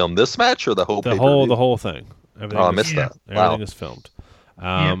 They filmed this match or the whole the whole thing. I missed that. Everything is filmed.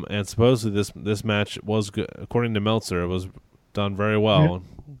 And supposedly this match was good. According to Meltzer, it was done very well.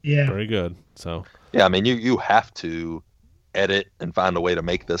 Yeah. Very good. So yeah, I mean you have to edit and find a way to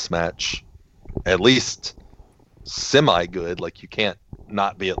make this match at least semi good. Like you can't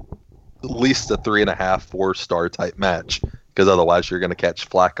not be at least a 3.5, 4-star type match, because otherwise you're going to catch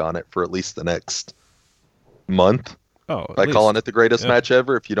flack on it for at least the next month. By calling it the greatest match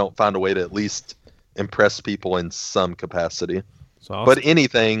ever, if you don't find a way to at least impress people in some capacity. But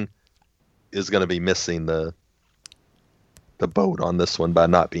anything is going to be missing the boat on this one by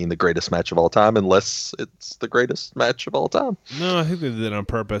not being the greatest match of all time, unless it's the greatest match of all time. No, I think they did it on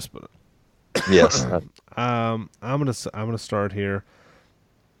purpose. But yes, I'm gonna start here.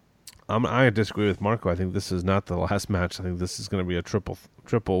 I disagree with Marco. I think this is not the last match. I think this is going to be a triple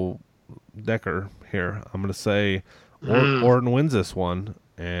decker here. I'm going to say Orton wins this one,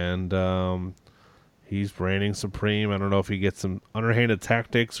 and he's reigning supreme. I don't know if he gets some underhanded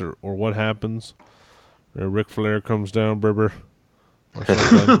tactics or what happens. Ric Flair comes down, Berber, or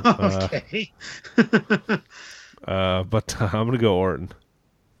something. Okay. But I'm going to go Orton.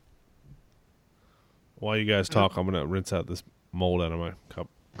 While you guys talk, I'm going to rinse out this mold out of my cup.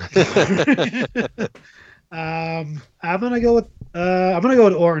 I'm gonna go with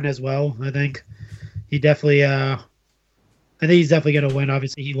Orton as well. I think he's definitely gonna win.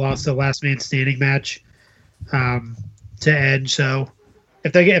 Obviously, he lost the last man standing match to Edge. So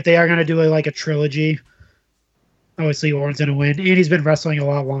if they are gonna do like a trilogy, obviously Orton's gonna win, and he's been wrestling a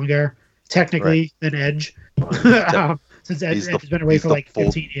lot longer technically than Edge. Since Edge has been away for like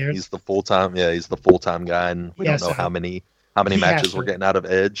 15 years. He's the full-time guy, and we don't know how many matches we're getting out of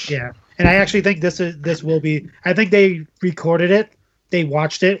Edge. Yeah, and I actually think this will be. I think they recorded it, they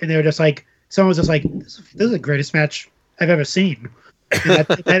watched it, and they were just like, someone was just like, "This is the greatest match I've ever seen." And I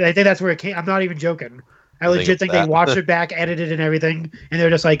think that's where it came. I'm not even joking. I legit think they watched it back, edited it and everything, and they're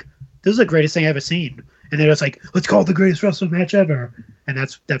just like, "This is the greatest thing I've ever seen." And they're just like, "Let's call it the greatest wrestling match ever." And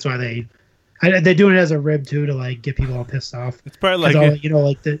that's why they're doing it as a rib too, to like get people all pissed off. It's probably like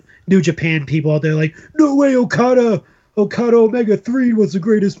like the New Japan people out there, like, "No way, Okada Omega 3 was the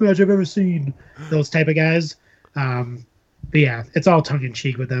greatest match I've ever seen." Those type of guys. But yeah, it's all tongue in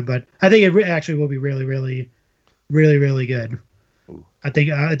cheek with them. But I think it actually will be really, really, really, really good. Ooh. I think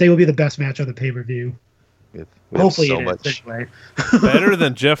it will be the best match on the pay-per-view. Hopefully, so it much is, anyway. Better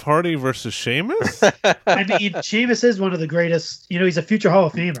than Jeff Hardy versus Sheamus? I mean, Sheamus is one of the greatest. He's a future Hall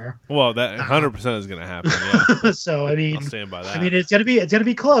of Famer. Well, that 100% is going to happen. Yeah. So I mean, I'll stand by that. I mean, it's gonna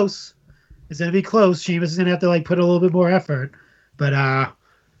be close. It's gonna be close. Sheamus is gonna have to like put a little bit more effort, but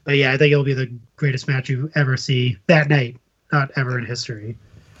yeah, I think it'll be the greatest match you ever see that night, not ever in history.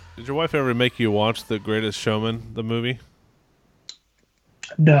 Did your wife ever make you watch The Greatest Showman, the movie?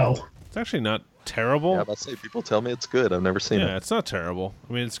 No. It's actually not terrible. Yeah, I say people tell me it's good. I've never seen it. Yeah, it's not terrible.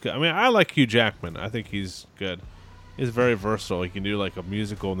 I mean, it's good. I mean, I like Hugh Jackman. I think he's good. He's very versatile. He can do like a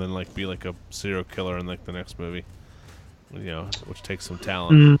musical and then like be like a serial killer in like the next movie. Which takes some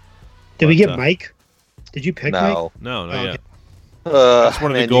talent. Did we get Mike? Did you pick Mike? No, not yet. I just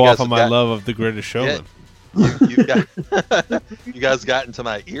wanted to go off on my love of The Greatest Showman. Yeah, you guys got into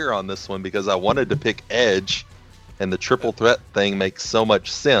my ear on this one because I wanted to pick Edge, and the triple threat thing makes so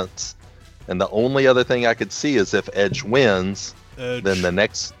much sense. And the only other thing I could see is if Edge wins, Edge. then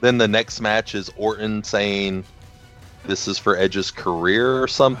the next match is Orton saying this is for Edge's career or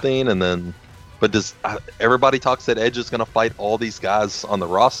something, and then everybody talks that Edge is going to fight all these guys on the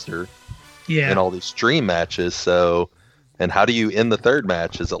roster in all these dream matches? So, and how do you end the third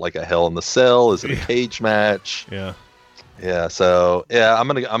match? Is it like a Hell in the Cell? Is it a cage match? Yeah. So I'm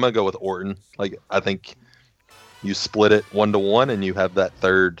gonna go with Orton. Like, I think you split it 1-1, and you have that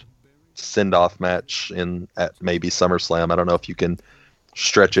third send-off match at maybe SummerSlam. I don't know if you can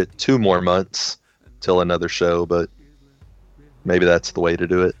stretch it 2 more months till another show, but maybe that's the way to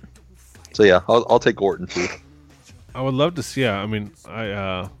do it. So yeah, I'll take Orton too. I would love to see. Yeah, I mean,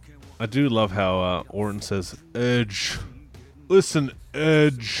 I do love how Orton says, "Edge, listen,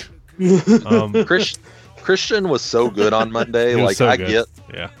 Edge." Christian was so good on Monday. Like, so I good.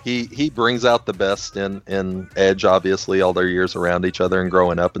 He brings out the best in Edge. Obviously, all their years around each other and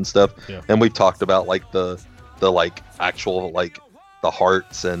growing up and stuff. Yeah. And we've talked about like the like actual like the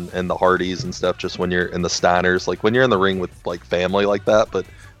Harts and the Hardys and stuff. Just when you're in the Steiners, like when you're in the ring with like family like that, but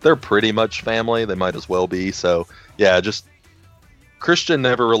they're pretty much family. They might as well be. So yeah, just Christian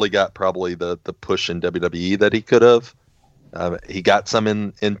never really got probably the push in WWE that he could have. He got some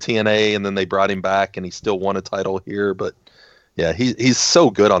in TNA, and then they brought him back, and he still won a title here. But yeah, he's so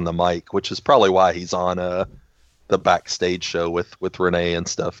good on the mic, which is probably why he's on the backstage show with Renee and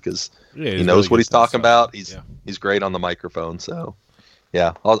stuff, because he knows what he's talking about. He's great on the microphone. So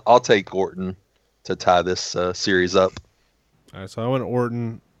yeah, I'll take Orton to tie this series up. All right, so I went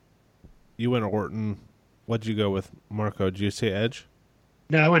Orton. You went Orton. What'd you go with, Marco? Did you say Edge?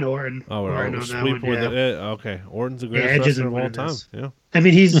 No, I went Orton. Oh, Orton on sweep that one, with it. Okay, Orton's the greatest Edge wrestler of all time. Yeah. I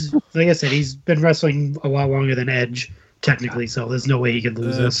mean, he's like I said, he's been wrestling a lot longer than Edge technically, so there's no way he could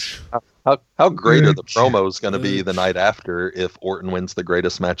lose this. How great are the promos going to be the night after if Orton wins the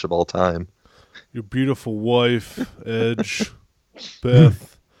greatest match of all time? Your beautiful wife, Edge,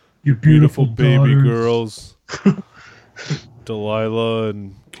 Beth, your beautiful baby daughters. girls, Delilah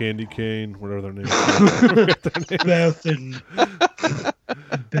and Candy Cane, whatever their names are. Beth and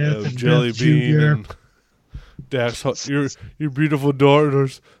Jelly Beth Bean Jr. and Dax. Your beautiful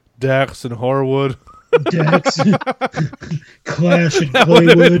daughters, Dax and Harwood. Dax, Clash and That would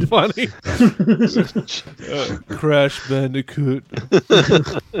have been Claywood. funny. Crash Bandicoot.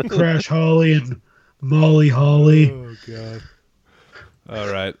 Crash Holly and Molly Holly. Oh God. All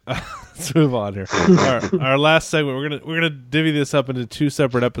right, let's move on here. Our last segment, we're gonna divvy this up into 2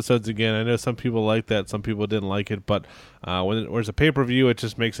 separate episodes again. I know some people like that, some people didn't like it, but when there's a pay-per-view, it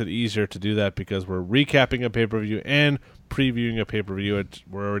just makes it easier to do that because we're recapping a pay-per-view and previewing a pay-per-view.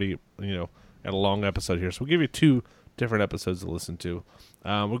 We're already at a long episode here, so we'll give you 2 different episodes to listen to.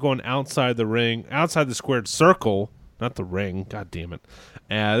 We're going outside the ring, outside the squared circle. Not the ring. God damn it.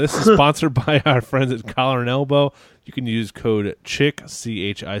 This is sponsored by our friends at Collar and Elbow. You can use code CHICK,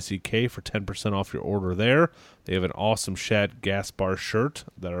 C-H-I-C-K, for 10% off your order there. They have an awesome Shad Gas Bar shirt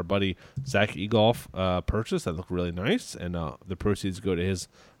that our buddy Zach Egolf purchased. That looked really nice, and the proceeds go to his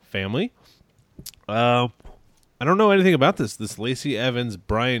family. I don't know anything about this Lacey Evans,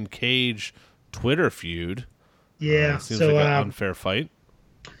 Brian Cage Twitter feud. Yeah. Seems so, like an unfair fight.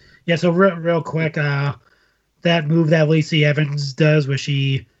 Yeah, so real quick, that move that Lacey Evans does, where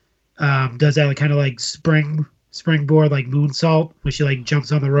she does that kind of like springboard, like moonsault, where she like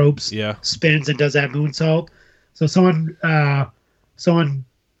jumps on the ropes, spins and does that moonsault. So someone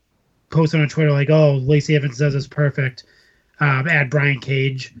posted on Twitter like, "Oh, Lacey Evans does this perfect." Add Brian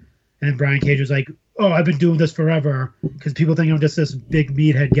Cage, and Brian Cage was like, "Oh, I've been doing this forever," because people think I'm just this big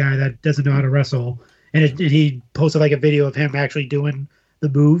meathead guy that doesn't know how to wrestle. And he posted like a video of him actually doing the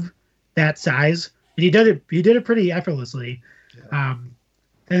move that size. And he did it pretty effortlessly. Yeah.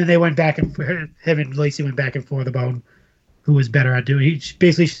 And then they went back and him and Lacey went back and forth about who was better at doing it. He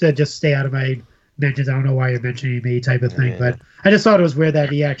basically said, just stay out of my mentions. I don't know why you're mentioning me type of thing. But I just thought it was weird that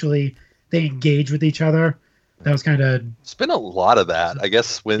they engaged with each other. That was kind of... It's been a lot of that. I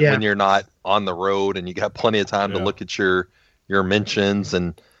guess when you're not on the road and you got plenty of time to look at your mentions,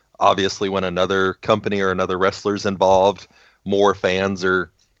 and obviously when another company or another wrestler's involved, more fans are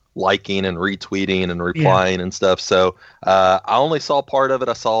liking and retweeting and replying and stuff. So I only saw part of it.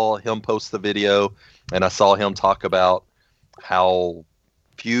 I saw him post the video, and I saw him talk about how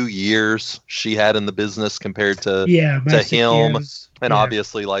few years she had in the business compared to him. And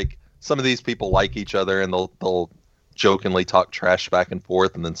obviously, like, some of these people like each other and they'll jokingly talk trash back and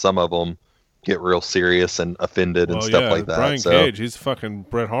forth, and then some of them get real serious and offended and stuff like that. Brian Cage, he's fucking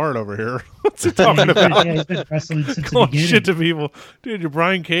Bret Hart over here. What's he talking about? He's been wrestling since the Calling beginning. shit to people. Dude, you're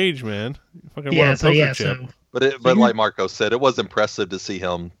Brian Cage, man. You fucking won a poker chip. But like Marco said, it was impressive to see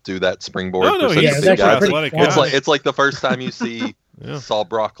him do that springboard. No, for such he's a super big guy. athletic. It's like the first time you saw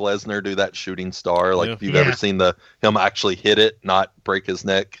Brock Lesnar do that shooting star. Like if you've ever seen him actually hit it, not break his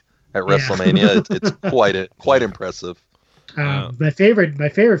neck at WrestleMania, it's quite impressive. My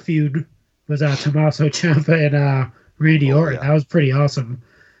favorite feud was Tommaso Ciampa and Randy Orton. Yeah. That was pretty awesome.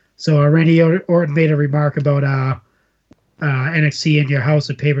 So Randy Orton made a remark about NXT in your house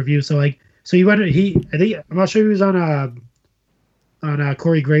at pay-per-view. So you went. I think I'm not sure he was on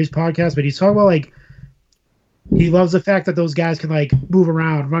Corey Graves' podcast, but he's talking about like he loves the fact that those guys can like move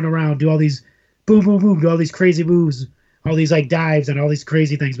around, run around, do all these boom, boom, boom, do all these crazy moves, all these like dives and all these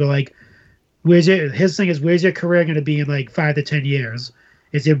crazy things. But like, his thing is, where's your career going to be in like 5 to 10 years?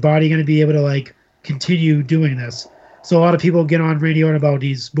 Is your body going to be able to like continue doing this? So a lot of people get on Randy Orton about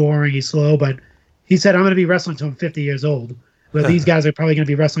he's boring, he's slow, but he said, I'm going to be wrestling until I'm 50 years old. But these guys are probably going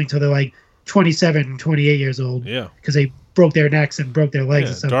to be wrestling until they're like 27, 28 years old. Yeah. Because they broke their necks and broke their legs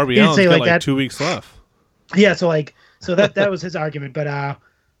and stuff. Darby Allin's got like 2 weeks left. Yeah, so that was his argument. But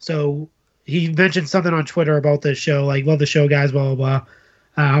so he mentioned something on Twitter about this show, like, love the show, guys, blah, blah,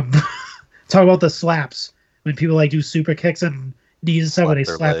 blah. Talk about the slaps. When people like do super kicks and knees and stuff, when they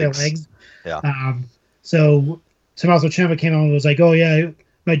slap their legs. Yeah. So Tommaso Ciampa came on and was like, oh, yeah,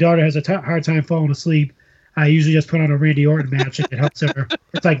 my daughter has a hard time falling asleep. I usually just put on a Randy Orton match and it helps her.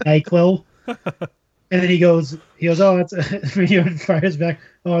 It's like NyQuil. And then he goes, oh, it's Randy Orton fires back.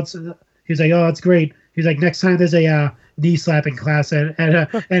 He's like, oh, that's great. He's like, next time there's a knee slapping class at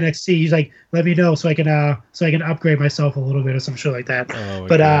NXT, he's like, let me know so I can upgrade myself a little bit or some shit like that. Oh,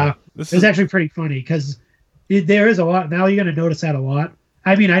 but it was actually pretty funny because there is a lot. Now you're going to notice that a lot.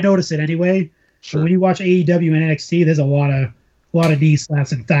 I mean, I notice it anyway. Sure. But when you watch AEW and NXT, there's a lot of knee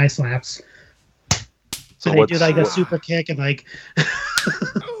slaps and thigh slaps. So they do like a super kick and like.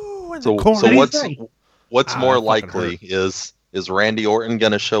 So what's more likely is Randy Orton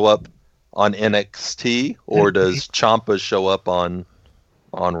going to show up on NXT or does Ciampa show up on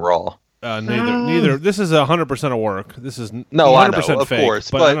Raw? Neither. This is 100% of work. This is 100% I know, of fake. course,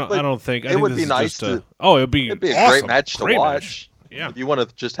 but I don't think it would be nice to. It'd be a awesome. great match to watch. Match. Yeah. If you want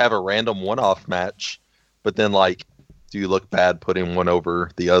to just have a random one-off match, but then like, do you look bad putting one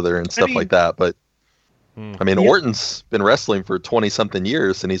over the other and stuff like that? But I mean, Orton's been wrestling for 20-something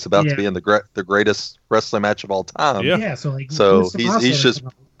years, and he's about to be in the greatest wrestling match of all time. Yeah. So he's just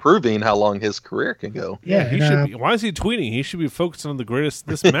proving how long his career can go. Yeah. He should be, why is he tweeting? He should be focused on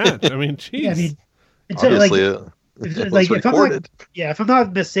this match. I mean, jeez. Yeah, I mean, obviously, it was recorded. If I'm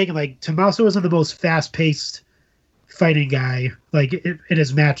not mistaken, like Tommaso isn't the most fast-paced fighting guy like in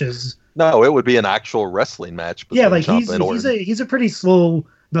his matches. No, it would be an actual wrestling match. Yeah, like he's a pretty slow,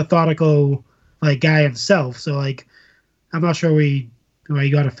 methodical like guy himself. So like, I'm not sure why he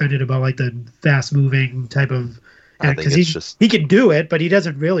got offended about like the fast moving type of. Because he can do it, but he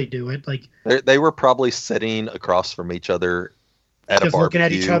doesn't really do it. Like they were probably sitting across from each other at a barbecue, looking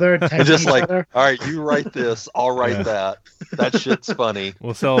at each other, and just like, all right, you write this, I'll write that. That shit's funny.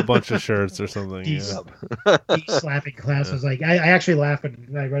 We'll sell a bunch of shirts or something. Deep slapping class was like, I actually laughed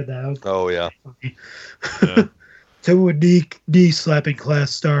when I read that. Oh yeah. So when knee slapping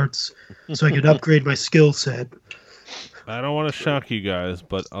class starts, so I can upgrade my skill set. I don't want to shock you guys,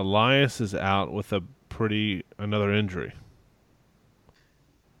 but Elias is out with another injury.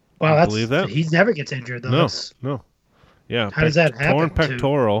 Wow, believe that? He never gets injured though. No. Yeah. How does that happen? Torn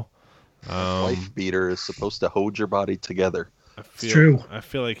pectoral. Wife beater is supposed to hold your body together. It's true. I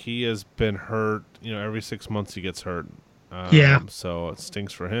feel like he has been hurt. Every 6 months he gets hurt. So it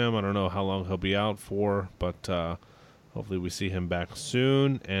stinks for him. I don't know how long he'll be out for, but hopefully we see him back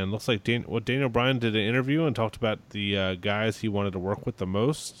soon. And looks like Daniel Bryan did an interview and talked about the guys he wanted to work with the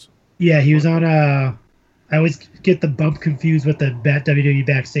most. Yeah, he was on. I always get the bump confused with the WWE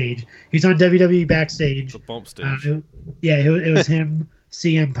Backstage. He's on WWE Backstage. The bump stage. It was him,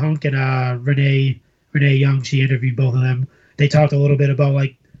 CM Punk, and Renee Young. She interviewed both of them. They talked a little bit about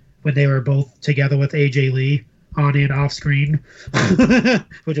like when they were both together with AJ Lee on and off screen,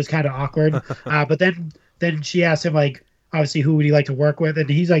 which was kind of awkward. But then she asked him like, obviously, who would he like to work with? And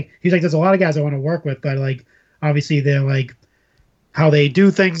he's like, there's a lot of guys I want to work with, but like, obviously they're like how they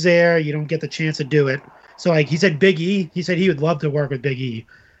do things there. You don't get the chance to do it. So like he said, Big E. He said he would love to work with Big E.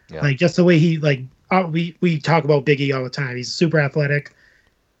 Yeah. Like just the way he like we talk about Big E all the time. He's super athletic.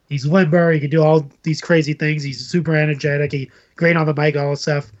 He's limber. He can do all these crazy things. He's super energetic. He's great on the mic, all this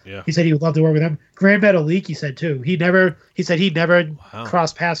stuff. Yeah. He said he would love to work with him. Grand Metalik, he said too. He said he'd never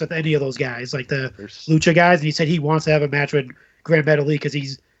cross paths with any of those guys, like the Lucha guys. And he said he wants to have a match with Grand Metalik because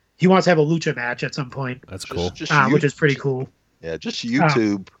he wants to have a Lucha match at some point. That's cool. Which is pretty cool. Yeah, just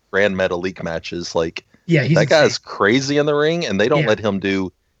YouTube Grand Metalik matches. Like Yeah, he's that guy is insane. crazy in the ring, and they don't Yeah. let him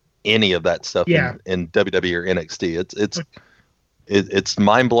do any of that stuff Yeah. in WWE or NXT. It's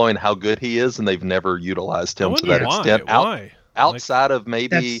mind blowing how good he is, and they've never utilized him to that extent. Why? Outside of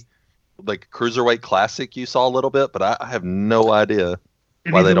maybe like Cruiserweight Classic, you saw a little bit, but I have no idea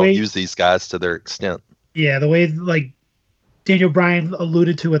why they don't use these guys to their extent. Yeah, the way like Daniel Bryan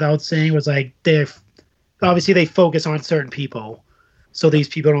alluded to without saying was like they focus on certain people, so these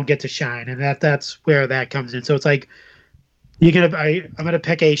people don't get to shine, and that's where that comes in. So it's like I'm gonna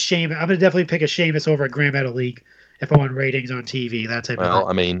pick a Sheamus. I'm gonna definitely pick a Sheamus over a Grand Metalik if I want ratings on TV. That type of thing.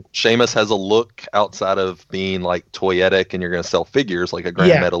 I mean, Sheamus has a look outside of being like toyetic, and you're going to sell figures like a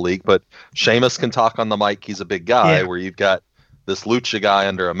Grand Metalik, but Sheamus can talk on the mic. He's a big guy. Where you've got this lucha guy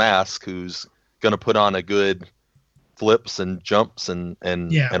under a mask who's going to put on a good flips and jumps and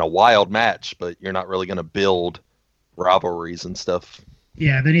a wild match, but you're not really going to build rivalries and stuff.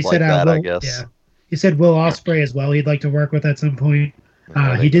 Yeah, and then he said that, I guess. Yeah. He said Will Ospreay as well. He'd like to work with at some point.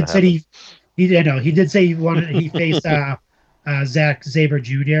 He did say he faced Zack Sabre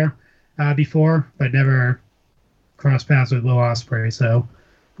Jr. Before, but never crossed paths with Will Ospreay. So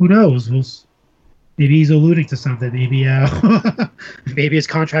who knows? Maybe he's alluding to something. Maybe maybe his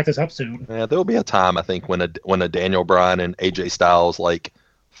contract is up soon. Yeah, there will be a time, I think, when a Daniel Bryan and AJ Styles like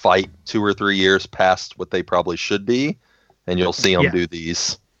fight 2 or 3 years past what they probably should be, and you'll see them do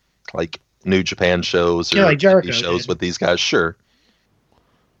these like New Japan shows or like Jericho shows with these guys. Sure.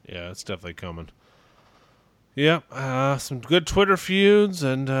 Yeah, it's definitely coming. Yeah, some good Twitter feuds,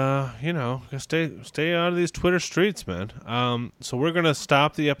 and stay out of these Twitter streets, man. So we're gonna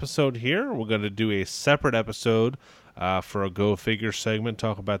stop the episode here. We're gonna do a separate episode for a Go Figure segment,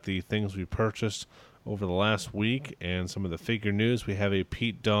 talk about the things we purchased over the last week and some of the figure news. We have a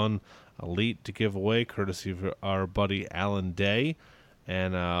Pete Dunne Elite to give away, courtesy of our buddy Alan Day,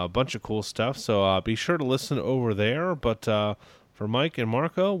 and a bunch of cool stuff. So be sure to listen over there. But for Mike and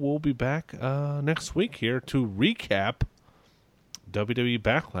Marco, we'll be back next week here to recap WWE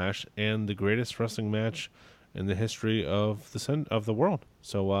Backlash and the greatest wrestling match in the history of the world.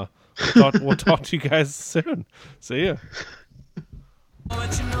 So we'll talk to you guys soon. See ya.